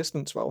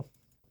resistance roll.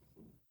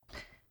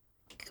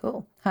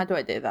 Cool. How do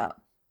I do that?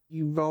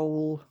 You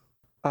roll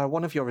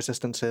one of your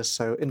resistances,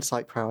 so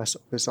Insight, Prowess,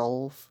 or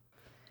Resolve.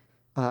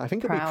 I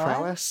think it'll be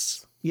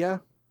Prowess. Yeah,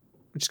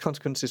 which is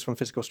consequences from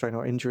physical strain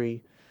or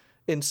injury.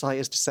 Insight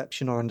is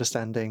Deception or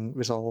Understanding.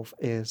 Resolve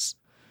is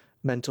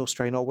Mental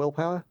strain or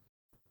Willpower.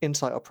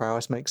 Insight or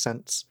Prowess makes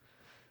sense.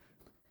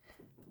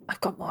 I've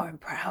got more in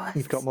Prowess.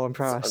 You've got more in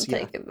Prowess, so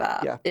I'm taking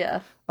that.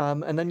 Yeah.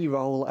 And then you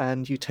roll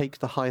and you take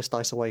the highest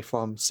dice away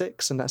from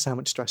 6, and that's how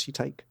much stress you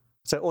take.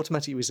 So it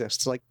automatically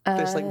resists. Like,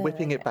 this, like,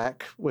 whipping it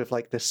back with,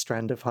 like, this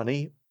strand of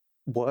honey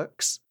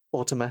works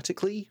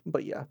automatically,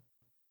 but yeah.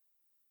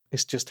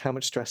 It's just how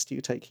much stress do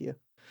you take here?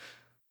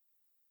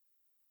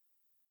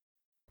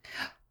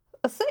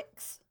 A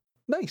 6.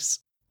 Nice.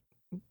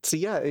 So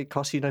yeah, it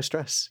costs you no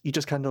stress. You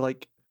just kind of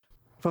like,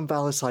 from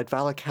Valor's side,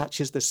 Valor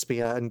catches this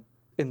spear and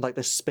in like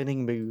this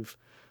spinning move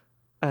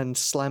and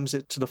slams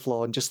it to the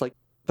floor, and just like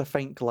the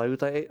faint glow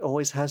that it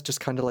always has just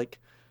kind of like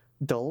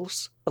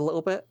dulls a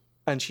little bit,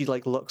 and she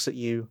like looks at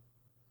you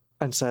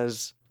and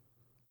says,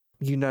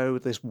 "You know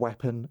this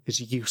weapon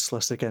is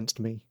useless against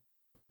me."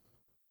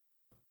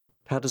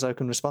 How does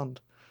Oaken respond?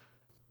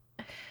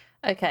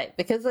 Okay,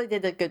 because I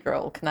did a good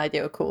roll, can I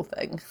do a cool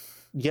thing?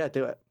 Yeah,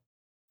 do it.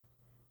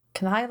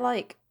 Can I,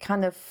 like,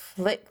 kind of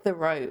flick the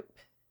rope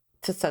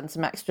to send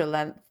some extra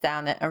length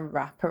down it and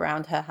wrap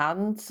around her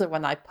hand, so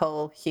when I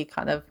pull, she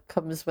kind of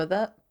comes with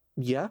it?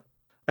 Yeah.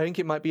 I think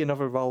it might be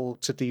another roll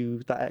to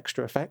do that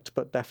extra effect,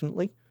 but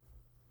definitely.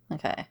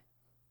 Okay.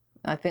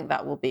 I think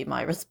that will be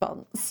my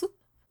response.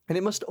 And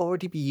it must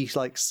already be,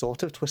 like,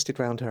 sort of twisted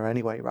around her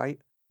anyway,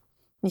 right?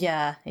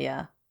 Yeah.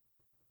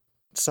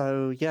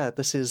 So, yeah,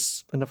 this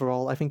is another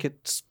roll. I think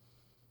it's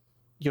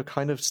you're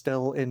kind of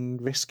still in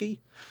risky.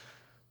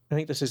 I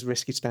think this is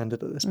risky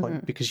standard at this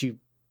point because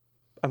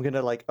I'm going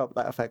to like up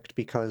that effect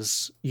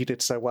because you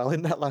did so well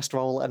in that last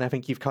roll, and I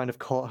think you've kind of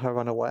caught her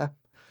unaware.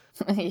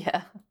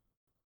 Yeah.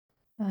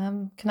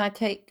 Can I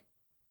take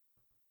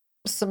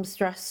some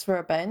stress for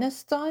a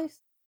bonus dice?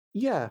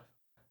 Yeah.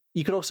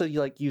 You could also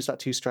like use that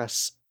 2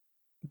 stress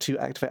to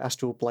activate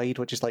Astral Blade,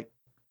 which is like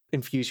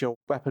infuse your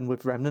weapon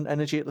with remnant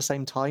energy at the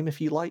same time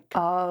if you like.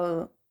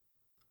 Oh,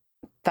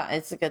 that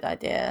is a good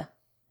idea.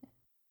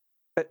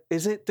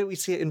 Is it that we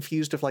see it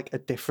infused with like a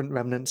different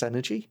remnant's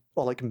energy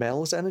or like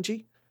Mel's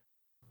energy?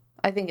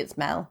 I think it's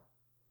Mel.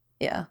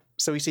 Yeah.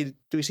 So do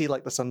we see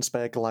like the sun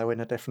spare glow in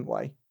a different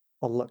way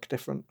or look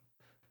different?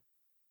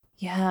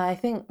 Yeah, I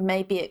think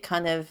maybe it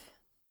kind of,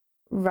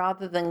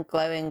 rather than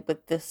glowing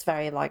with this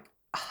very like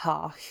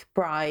harsh,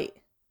 bright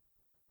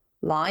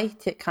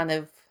light, it kind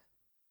of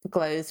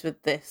glows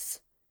with this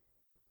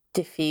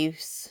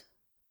diffuse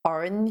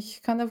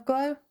orange kind of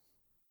glow.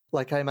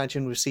 Like I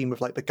imagine we've seen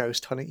with like the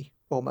ghost honey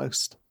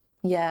almost.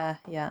 Yeah.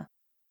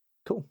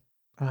 Cool.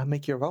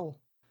 Make your roll.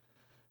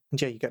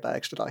 And yeah, you get that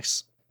extra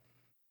dice.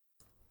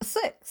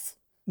 6.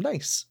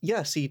 Nice.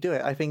 Yeah, so you do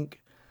it. I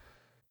think,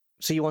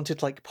 so you wanted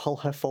to like pull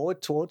her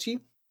forward towards you?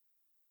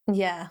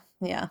 Yeah.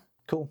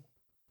 Cool.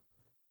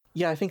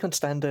 Yeah, I think on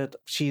standard,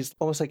 she's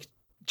almost like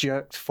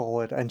jerked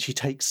forward and she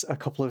takes a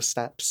couple of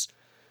steps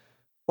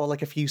or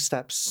like a few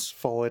steps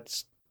forward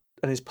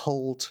and is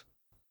pulled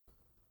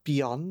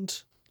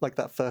beyond like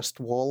that first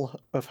wall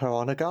of her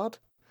honor guard.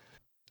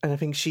 And I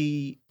think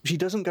she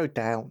doesn't go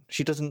down.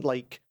 She doesn't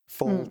like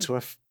fall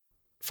to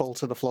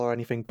the floor or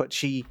anything, but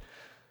she's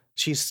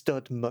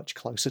stood much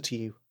closer to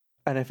you.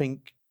 And I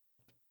think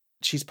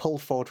she's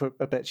pulled forward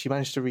a bit. She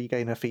managed to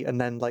regain her feet and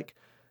then like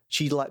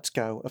she lets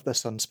go of the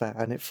sun spare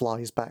and it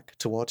flies back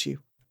towards you.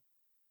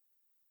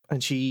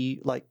 And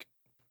she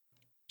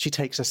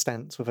takes a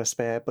stance with her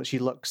spear, but she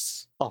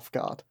looks off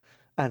guard.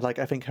 And like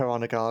I think her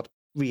honor guard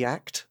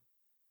react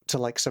to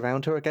like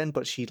surround her again,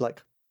 but she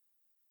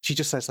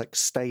just says like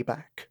stay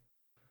back.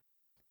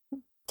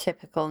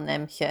 Typical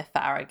Nimshif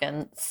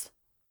arrogance.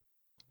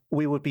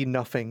 We would be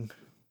nothing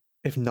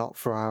if not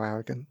for our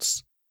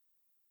arrogance.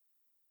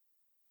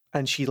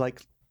 And she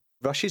like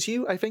rushes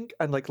you, I think,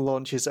 and like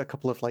launches a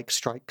couple of like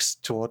strikes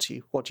towards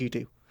you. What do you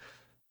do?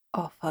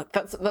 Oh fuck,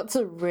 that's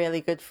a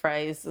really good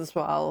phrase as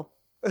well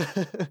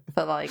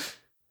for like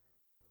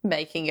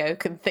making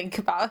Oaken think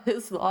about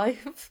his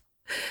life.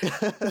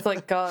 It's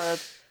like, God,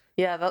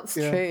 yeah, that's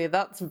true.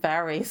 That's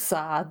very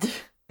sad.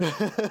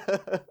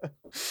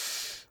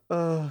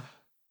 I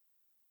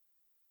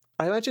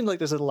imagine like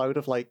there's a load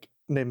of like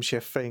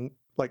Nimshif thing,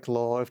 like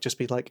lore of just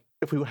be like,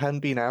 if we hadn't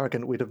been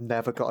arrogant, we'd have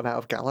never gotten out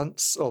of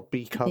Gallants or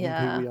become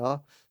who we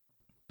are.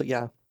 But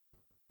yeah.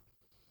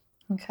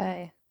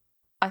 Okay.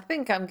 I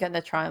think I'm going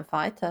to try and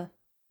fight her.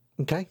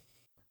 Okay.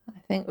 I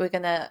think we're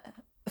going to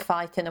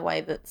fight in a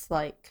way that's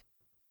like,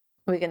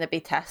 we're going to be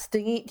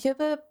testing each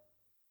other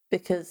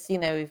because, you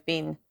know, we've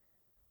been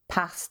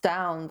passed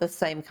down the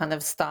same kind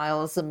of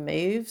styles and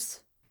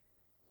moves.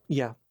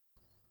 Yeah.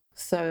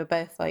 So we're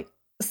both like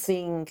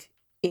seeing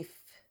if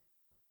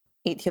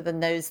each other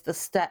knows the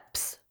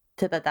steps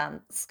to the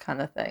dance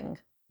kind of thing.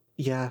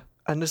 Yeah.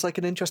 And there's like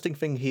an interesting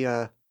thing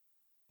here,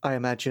 I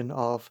imagine,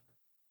 of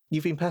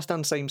you've been passed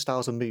down the same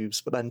styles and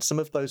moves, but then some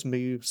of those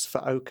moves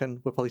for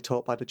Oaken were probably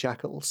taught by the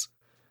Jackals.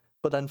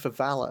 But then for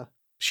Vala,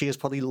 she has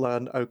probably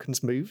learned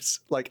Oaken's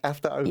moves. Like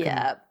after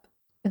Oaken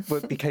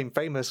became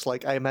famous,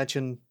 like I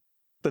imagine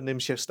the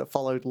Nimshifs that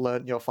followed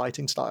learned your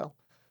fighting style.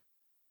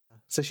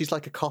 So she's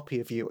like a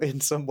copy of you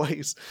in some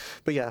ways.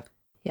 But yeah.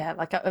 Yeah,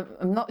 like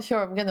I'm not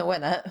sure I'm going to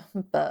win it,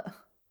 but...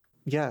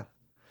 Yeah.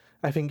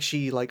 I think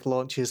she like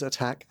launches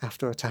attack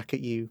after attack at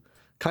you.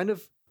 Kind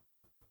of,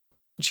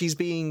 she's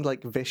being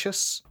like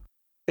vicious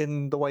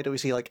in the way that we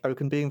see like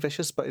Oaken being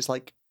vicious, but it's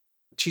like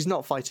she's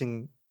not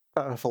fighting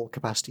at her full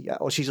capacity yet,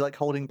 or she's like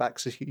holding back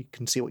so you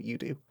can see what you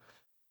do.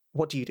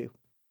 What do you do?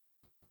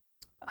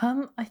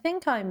 I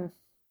think I'm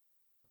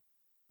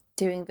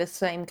doing the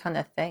same kind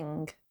of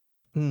thing.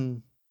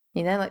 You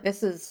know, like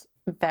this is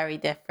very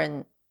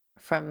different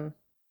from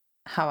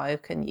how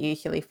Oaken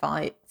usually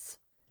fights.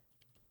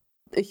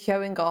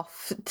 Showing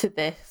off to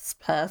this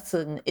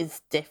person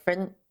is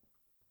different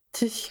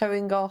to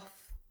showing off,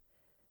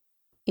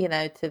 you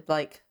know, to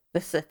like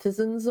the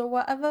citizens or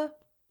whatever.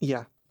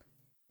 Yeah.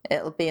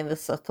 It'll be in the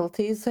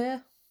subtleties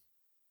here.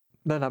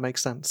 No, that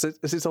makes sense.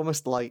 This is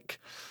almost like,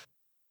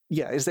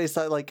 yeah, is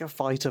that like a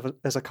fight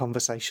as a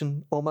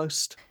conversation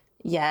almost?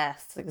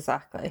 Yes,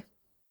 exactly.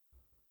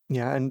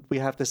 Yeah, and we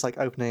have this like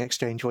opening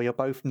exchange where you're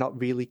both not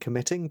really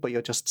committing, but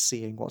you're just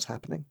seeing what's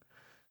happening.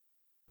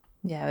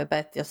 Yeah, we're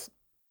both just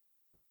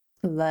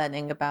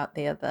learning about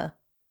the other.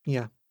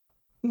 Yeah.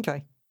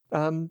 Okay.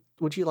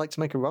 Would you like to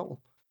make a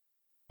roll?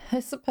 I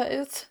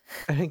suppose.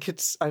 I think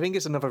it's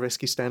another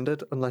risky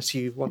standard unless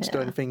you want to do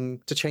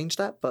anything to change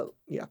that, but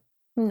yeah.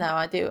 No,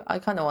 I do. I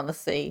kind of want to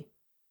see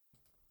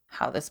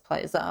how this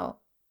plays out.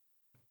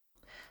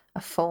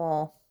 A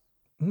 4.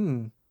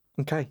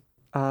 Okay.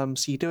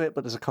 So you do it,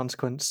 but there's a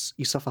consequence.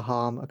 You suffer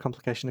harm, a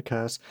complication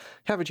occurs.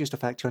 You have reduced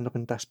effect, you end up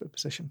in a desperate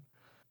position.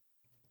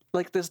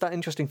 Like, there's that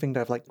interesting thing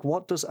there of, like,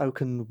 what does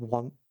Oaken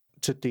want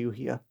to do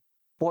here?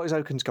 What is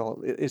Oaken's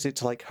goal? Is it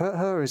to, like, hurt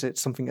her, or is it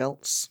something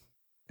else?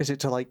 Is it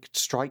to, like,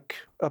 strike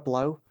a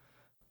blow?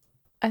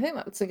 I think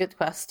that's a good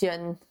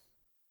question.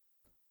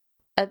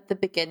 At the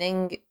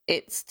beginning,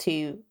 it's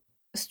to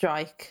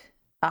strike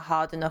a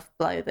hard enough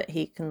blow that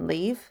he can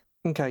leave.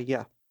 Okay,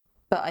 yeah.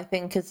 But I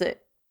think as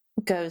it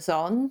goes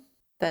on,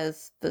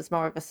 there's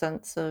more of a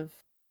sense of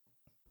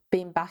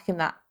being back in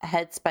that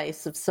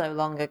headspace of so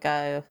long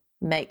ago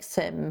makes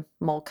him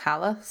more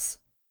callous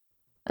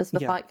as the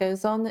fight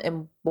goes on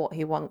in what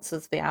he wants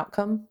as the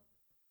outcome.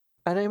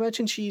 And I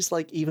imagine she's,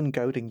 like, even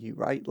goading you,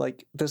 right?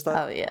 Like, there's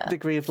that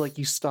degree of, like,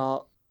 you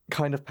start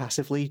kind of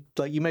passively,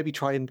 like, you maybe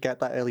try and get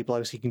that early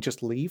blow so you can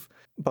just leave,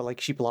 but,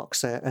 like, she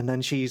blocks it, and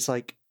then she's,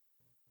 like,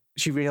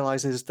 she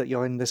realizes that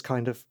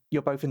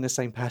you're both in the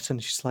same pattern.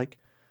 She's like,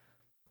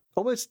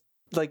 almost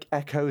like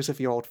echoes of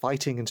your old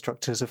fighting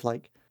instructors of,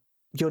 like,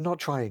 you're not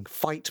trying,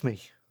 fight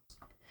me.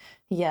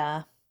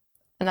 Yeah.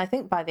 And I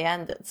think by the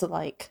end it's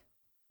like,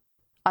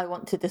 I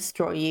want to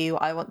destroy you,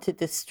 I want to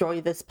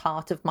destroy this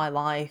part of my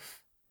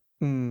life.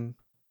 And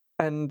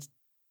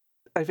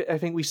I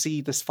think we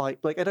see this fight,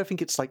 like, I don't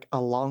think it's, like,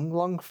 a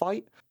long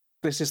fight.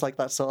 This is, like,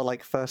 that sort of,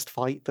 like, first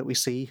fight that we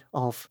see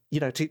of, you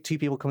know, two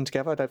people coming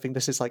together. I don't think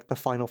this is, like, the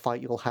final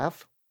fight you'll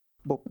have.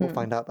 We'll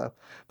find out, though.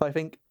 But I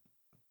think,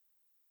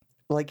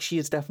 like, she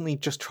is definitely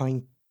just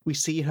we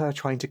see her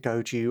trying to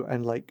goad you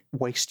and, like,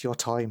 waste your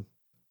time.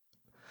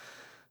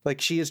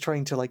 Like, she is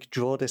trying to, like,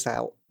 draw this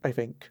out, I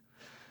think.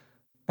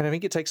 And I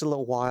think it takes a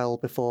little while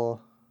before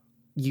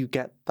you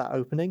get that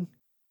opening.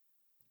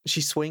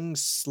 She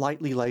swings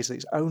slightly lazily.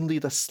 Only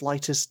the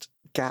slightest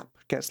gap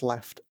gets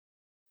left.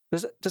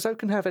 Does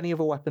Oaken have any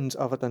other weapons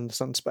other than the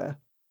Sun Spear?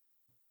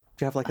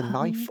 Do you have, like, a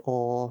knife,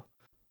 or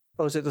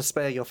is it the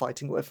spear you're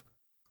fighting with?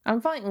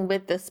 I'm fighting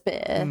with the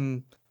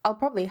spear. I'll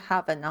probably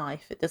have a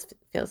knife. It just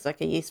feels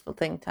like a useful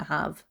thing to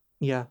have.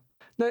 Yeah.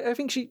 No, I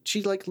think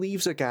she like,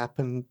 leaves a gap,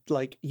 and,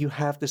 like, you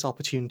have this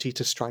opportunity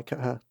to strike at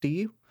her. Do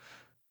you?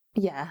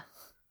 Yeah.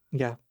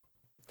 Yeah.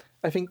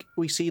 I think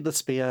we see the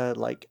spear,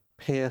 like,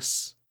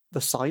 pierce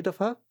the side of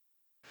her.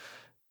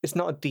 It's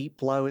not a deep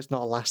blow, it's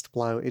not a last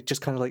blow, it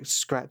just kind of, like,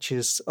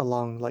 scratches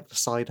along, like, the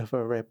side of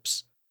her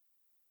ribs.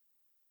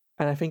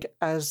 And I think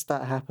as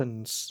that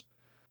happens,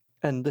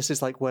 and this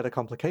is, like, where the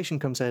complication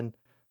comes in,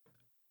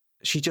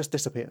 she just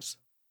disappears.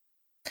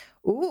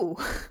 Ooh.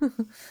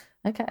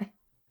 Okay.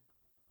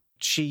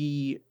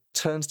 She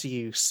turns to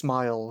you,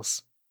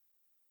 smiles,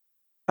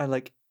 and,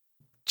 like,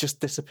 just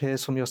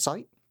disappears from your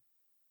sight.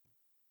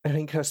 I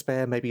think her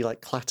spear maybe, like,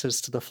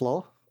 clatters to the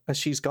floor as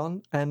she's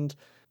gone, and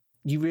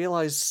you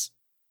realize,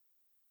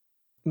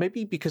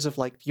 maybe because of,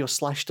 like, your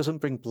slash doesn't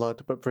bring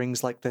blood, but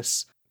brings, like,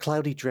 this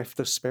cloudy drift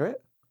of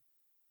spirit,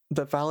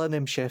 that Vala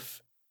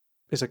Nimshif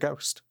is a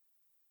ghost.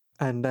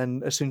 And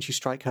then as soon as you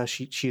strike her,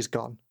 she's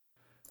gone.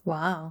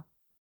 Wow.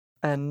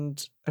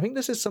 And I think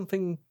this is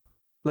something,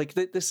 like,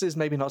 this is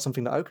maybe not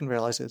something that Oaken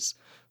realizes,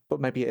 but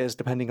maybe it is,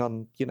 depending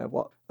on, you know,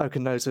 what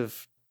Oaken knows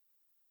of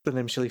the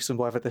Nimshaliefs and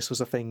whether this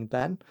was a thing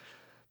then.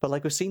 But,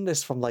 like, we've seen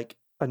this from, like,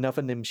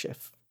 another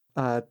Nimshif,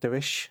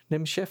 Darish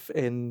Nimshif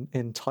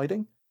in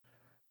Tiding,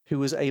 who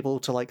was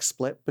able to, like,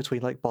 split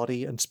between, like,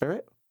 body and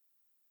spirit,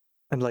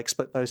 and, like,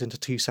 split those into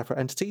two separate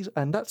entities,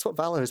 and that's what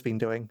Vala has been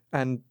doing.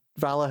 And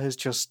Vala has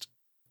just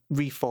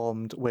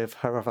reformed with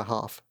her other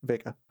half,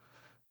 Vigor,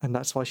 and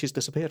that's why she's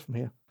disappeared from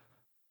here.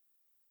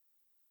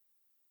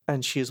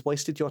 And she has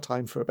wasted your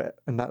time for a bit,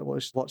 and that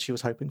was what she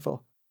was hoping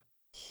for.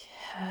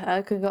 Yeah,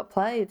 Oaken got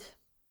played.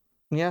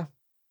 Yeah.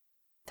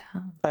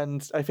 Damn.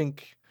 And I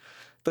think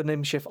the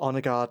Nimshif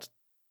Honor Guard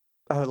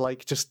are,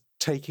 like, just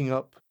taking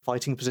up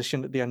fighting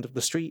position at the end of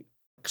the street,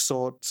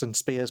 swords and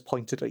spears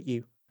pointed at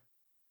you.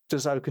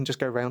 Does Oaken just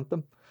go round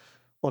them,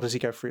 or does he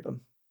go through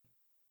them?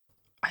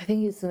 I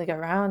think he's going to go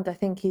round. I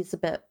think he's a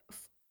bit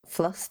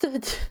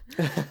flustered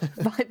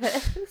by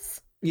this.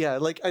 Yeah,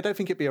 like, I don't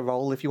think it'd be a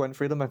roll if you went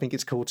through them. I think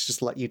it's cool to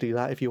just let you do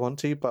that if you want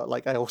to, but,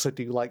 like, I also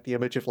do like the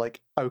image of, like,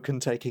 Oaken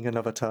taking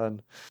another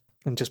turn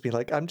and just be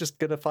like, I'm just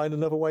going to find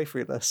another way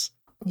through this.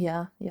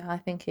 Yeah, I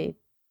think he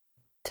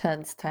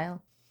turns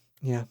tail.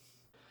 Yeah.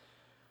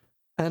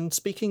 And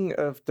speaking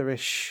of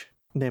Darish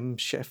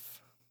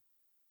Nimshif,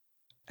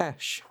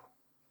 Ash,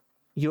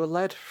 you are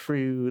led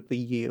through the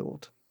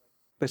Yield,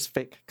 this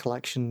thick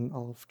collection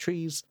of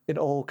trees in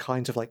all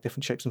kinds of, like,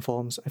 different shapes and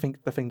forms. I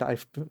think the thing that I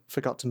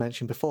forgot to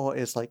mention before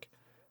is, like,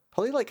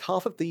 probably, like,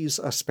 half of these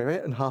are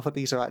spirit and half of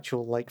these are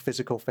actual, like,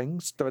 physical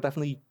things. There are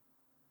definitely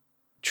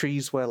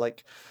trees where,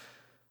 like,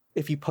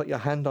 if you put your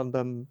hand on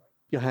them,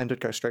 your hand would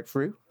go straight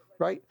through,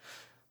 right?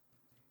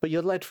 But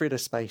you're led through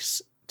this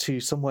space to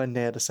somewhere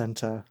near the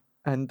center,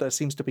 and there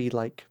seems to be,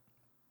 like,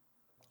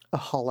 a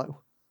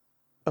hollow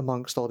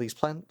amongst all these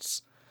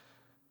plants.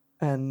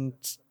 And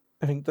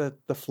I think the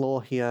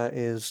floor here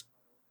is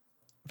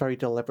very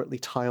deliberately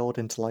tiled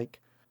into,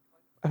 like,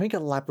 I think a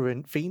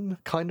labyrinthine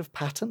kind of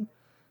pattern.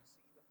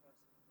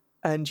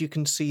 And you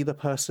can see the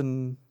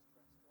person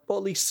or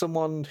at least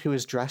someone who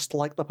is dressed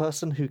like the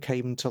person who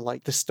came to,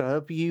 like,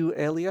 disturb you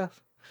earlier.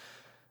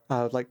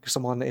 Like,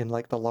 someone in,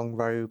 like, the long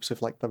robes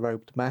with, like, the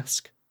robed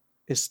mask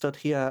is stood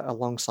here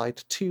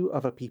alongside 2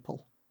 other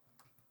people.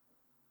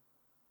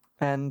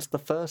 And the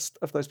first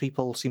of those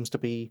people seems to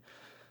be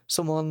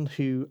someone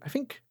who I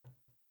think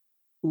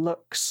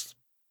looks,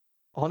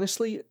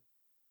 honestly,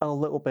 a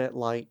little bit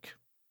like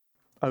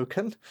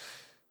Oaken.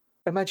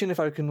 Imagine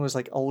if Oaken was,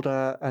 like,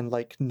 older and,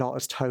 like, not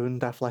as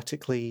toned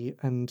athletically,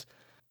 and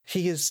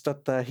he is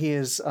stood there. He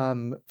is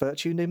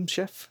Virtue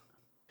Nimshif,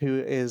 who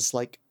is,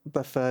 like,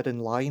 the third in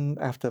line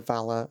after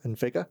Valor and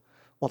Vigor.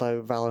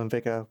 Although Valor and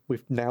Vigor,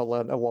 we've now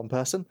learned, are one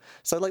person.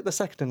 So, like, the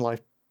second in line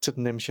to the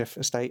Nimshif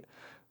estate.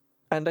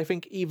 And I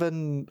think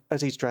even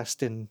as he's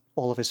dressed in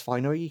all of his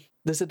finery,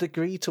 there's a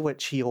degree to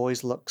which he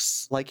always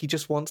looks like he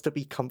just wants to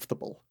be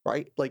comfortable,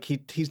 right? Like,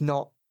 he's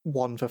not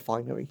one for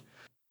finery,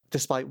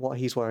 despite what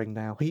he's wearing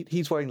now.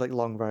 He's wearing, like,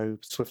 long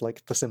robes with,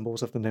 like, the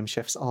symbols of the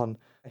Nimshifs on.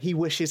 He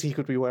wishes he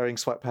could be wearing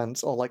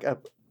sweatpants or, like, a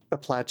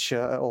plaid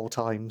shirt at all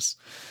times.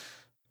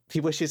 He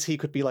wishes he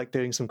could be, like,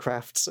 doing some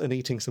crafts and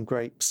eating some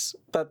grapes.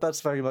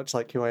 That's very much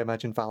like who I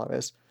imagine Valor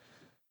is.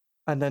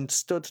 And then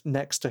stood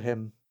next to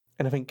him,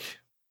 and I think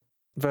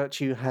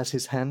Virtue has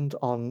his hand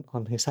on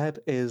his head,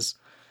 is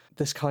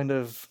this kind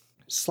of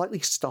slightly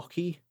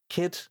stocky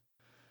kid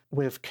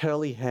with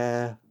curly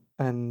hair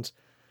and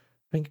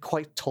I think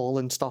quite tall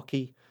and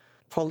stocky,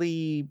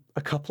 probably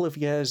a couple of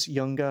years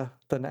younger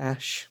than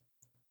Ash.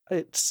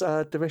 It's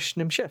Darish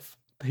Nimshif,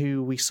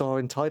 who we saw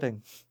in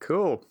Tiding.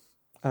 Cool.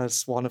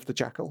 As one of the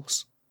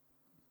jackals.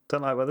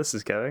 Don't like where this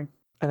is going.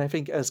 And I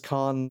think as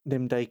Khan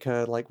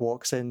Nimdakar, like,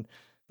 walks in,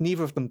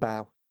 neither of them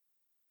bow.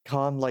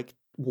 Khan, like,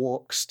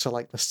 walks to,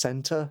 like, the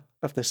center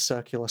of this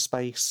circular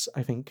space.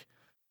 I think,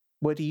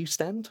 where do you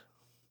stand?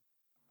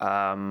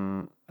 I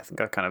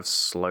think I kind of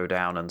slow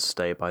down and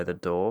stay by the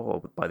door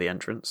or by the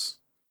entrance.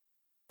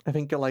 I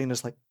think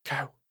Elena's like,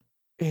 go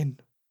in,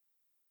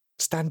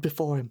 stand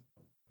before him.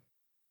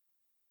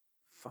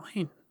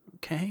 Fine,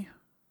 okay.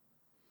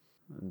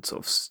 And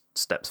sort of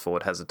steps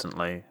forward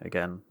hesitantly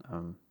again,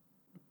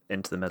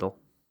 into the middle.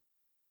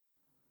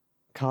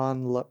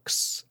 Khan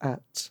looks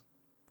at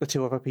the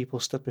 2 other people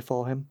stood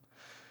before him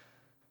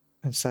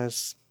and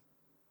says,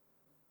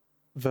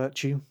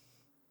 Virtue,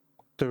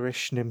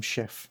 Darish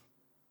Nimshif,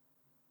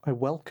 I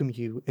welcome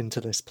you into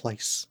this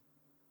place.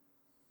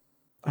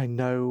 I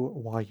know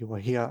why you are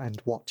here and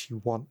what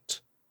you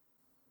want.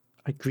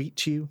 I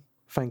greet you,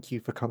 thank you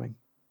for coming.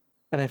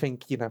 And I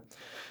think,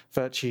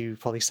 Virtue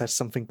probably says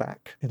something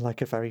back in, like,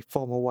 a very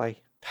formal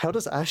way. How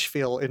does Ash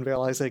feel in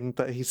realising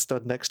that he's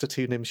stood next to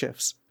 2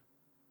 Nimshifs?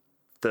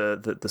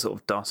 The sort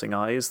of darting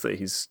eyes that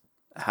he's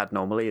had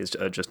normally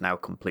are just now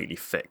completely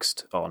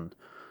fixed on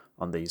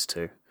these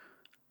 2.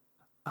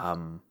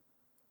 And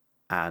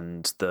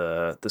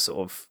the sort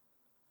of,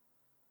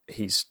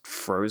 he's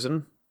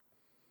frozen.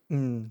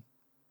 Mm.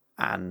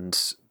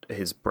 And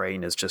his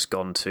brain has just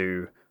gone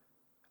to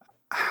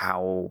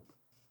how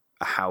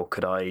am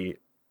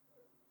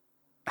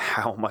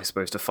I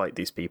supposed to fight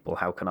these people?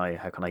 How can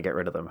I get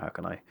rid of them? How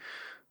can I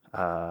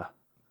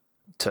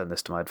turn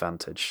this to my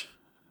advantage?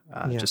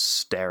 Just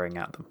staring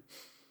at them.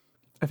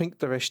 I think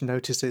Darish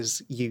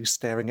notices you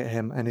staring at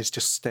him and is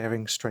just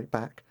staring straight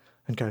back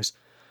and goes,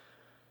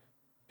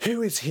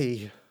 who is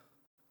he?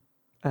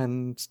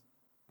 And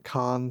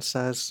Khan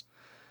says,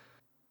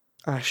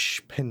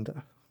 Ash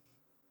Pinder.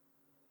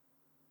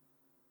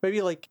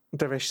 Maybe, like,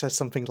 Darish says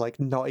something like,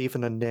 not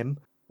even a Nim.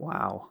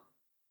 Wow.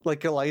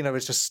 Like, Elena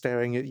is just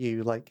staring at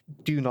you, like,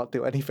 do not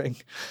do anything.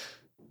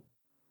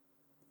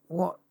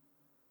 What?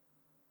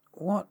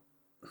 Are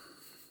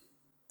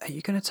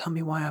you going to tell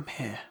me why I'm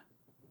here?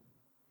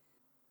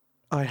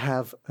 I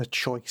have a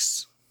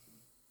choice.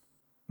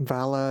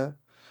 Valor,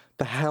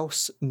 the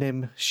House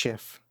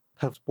Nimshif,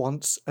 have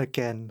once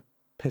again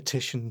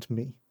petitioned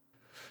me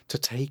to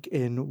take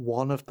in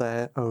one of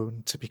their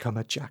own to become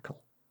a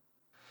jackal.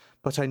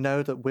 But I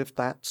know that with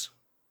that,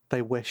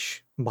 they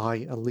wish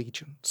my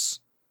allegiance.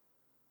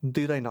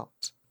 Do they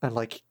not? And,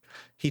 like,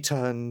 he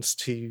turns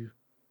to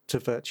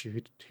Virtue,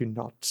 who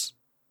nods.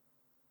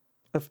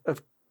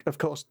 Of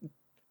course,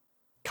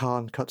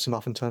 Khan cuts him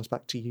off and turns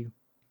back to you.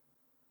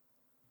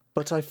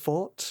 But I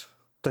thought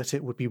that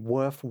it would be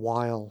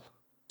worthwhile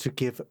to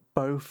give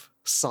both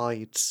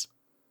sides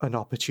an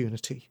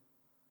opportunity.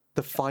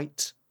 The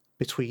fight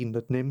between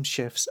the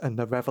Nimshifs and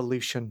the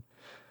revolution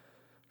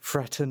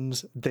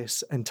threatens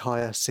this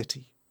entire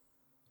city.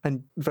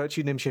 And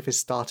Virtue Nimshif is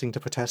starting to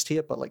protest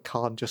here, but, like,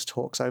 Khan just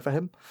talks over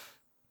him.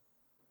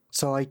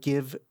 So I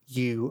give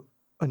you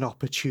an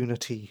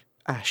opportunity,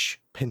 Ash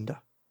Pinder.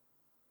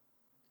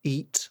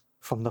 Eat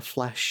from the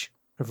flesh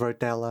of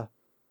Rodella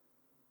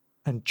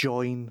and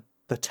join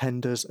the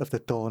tenders of the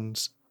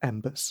dawn's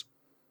embers.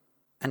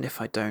 And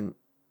if I don't,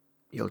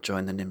 you'll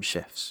join the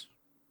Nimshifs.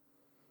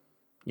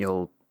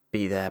 You'll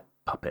be their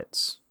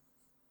puppets.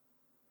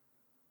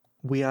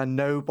 We are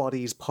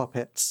nobody's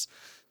puppets.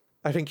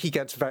 I think he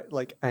gets very,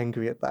 like,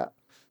 angry at that.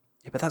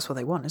 Yeah, but that's what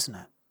they want, isn't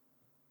it?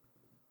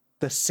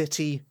 The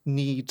city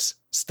needs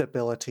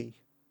stability.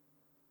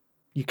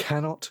 You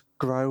cannot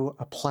grow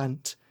a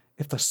plant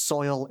if the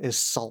soil is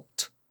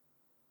salt.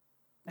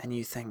 And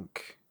you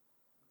think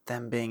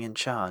them being in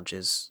charge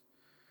is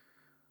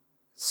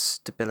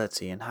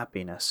stability and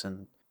happiness,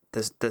 and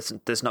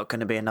there's not going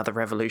to be another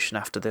revolution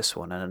after this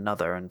one and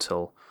another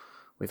until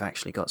we've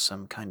actually got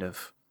some kind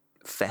of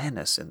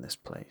fairness in this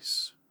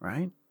place,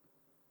 right?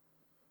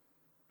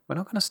 We're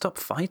not going to stop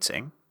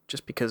fighting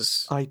just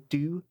because... I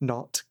do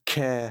not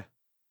care.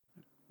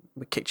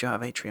 We kicked you out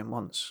of Atrium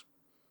once.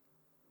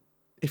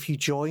 If you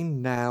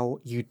join now,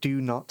 you do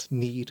not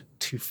need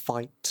to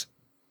fight.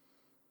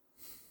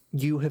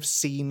 You have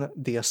seen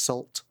the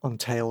assault on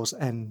Tail's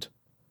End.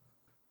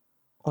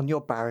 On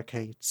your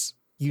barricades,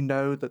 you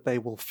know that they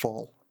will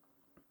fall.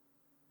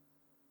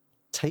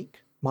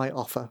 Take my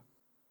offer,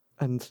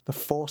 and the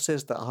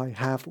forces that I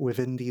have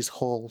within these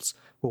halls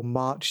will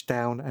march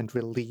down and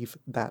relieve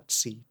that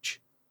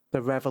siege.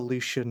 The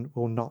revolution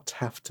will not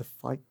have to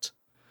fight.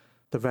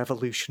 The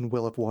revolution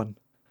will have won.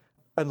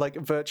 And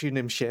Virtue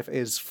Nimshif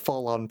is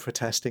full on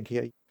protesting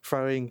here,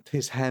 throwing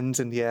his hands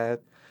in the air.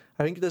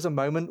 I think there's a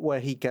moment where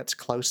he gets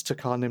close to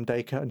Khan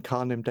Nimdaka, and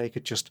Khan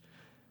Nimdaka just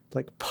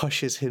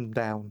pushes him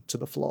down to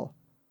the floor.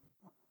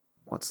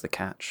 What's the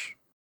catch?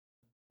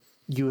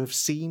 You have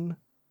seen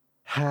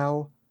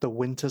how the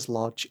Winter's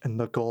Lodge and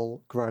the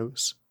Gall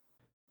grows.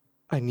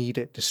 I need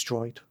it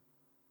destroyed.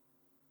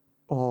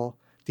 Or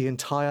the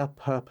entire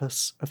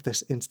purpose of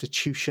this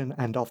institution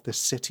and of this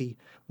city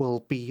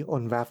will be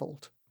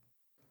unravelled.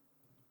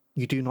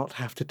 You do not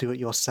have to do it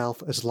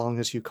yourself as long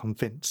as you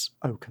convince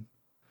Oaken.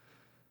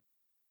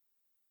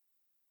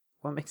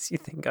 What makes you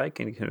think I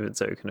can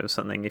convince Oaken of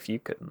something if you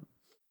couldn't?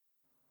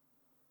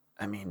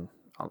 I mean,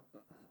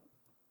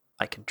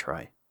 I can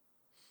try.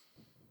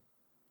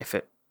 If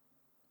it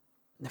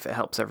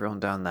helps everyone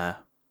down there,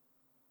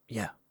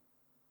 yeah,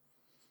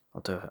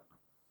 I'll do it.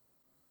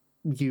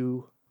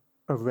 You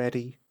are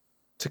ready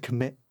to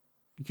commit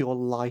your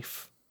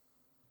life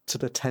to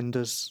the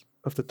tenders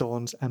of the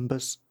Dawn's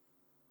embers?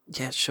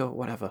 Yeah, sure,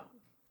 whatever.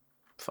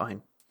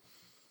 Fine.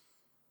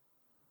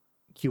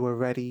 You are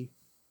ready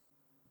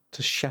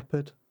to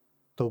shepherd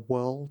the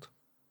world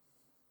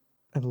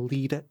and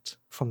lead it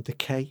from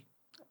decay?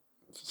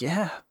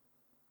 Yeah,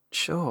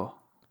 sure.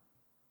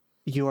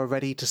 You are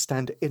ready to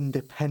stand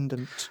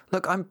independent?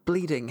 Look, I'm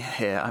bleeding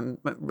here. I'm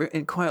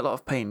in quite a lot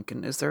of pain.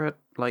 Is there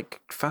a,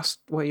 fast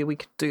way we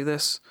could do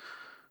this?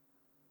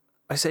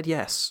 I said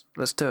yes.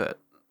 Let's do it.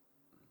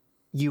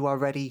 You are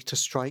ready to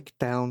strike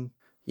down?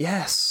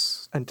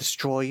 Yes. And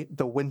destroy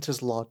the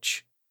Winter's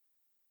Lodge,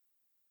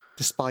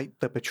 despite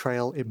the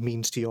betrayal it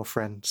means to your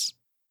friends?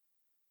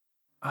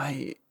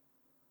 I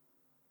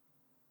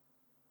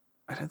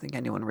don't think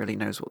anyone really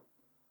knows what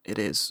it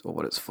is or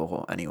what it's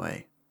for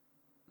anyway.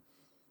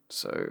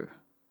 So,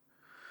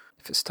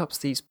 if it stops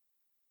these...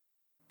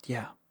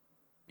 Yeah,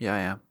 I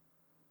am.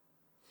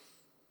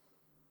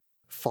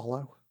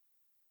 Follow.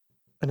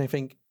 And I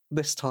think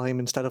this time,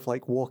 instead of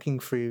walking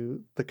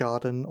through the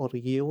garden or the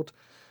yield,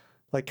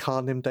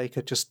 Khan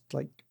Nimdaka just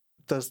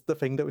does the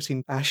thing that we've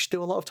seen Ash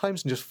do a lot of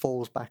times and just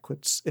falls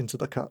backwards into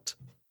the cut.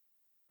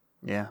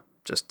 Yeah,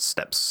 just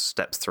steps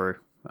through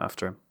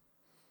after him.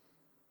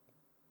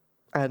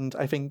 And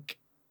I think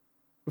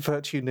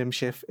Virtue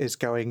Nimshif is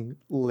going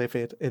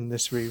livid in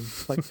this room.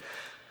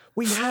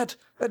 We had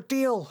a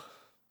deal!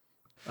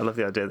 I love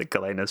the idea that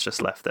Galena's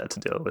just left there to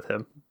deal with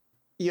him.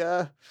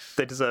 Yeah.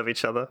 They deserve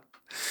each other.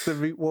 The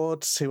Root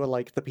Wards, who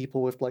are the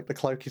people with the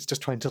cloak, is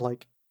just trying to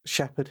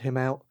shepherd him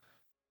out.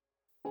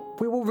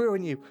 We will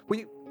ruin you.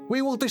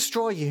 We will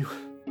destroy you.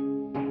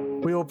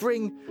 We will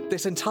bring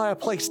this entire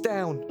place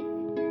down.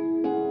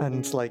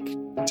 And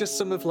just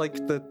some of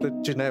the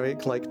generic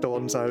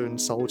Dawn's Own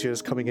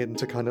soldiers coming in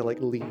to kind of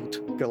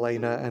lead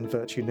Galena and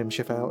Virtue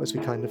Nimshif out as we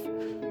kind of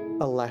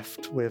are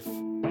left with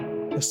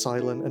a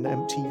silent and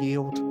empty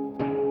yield.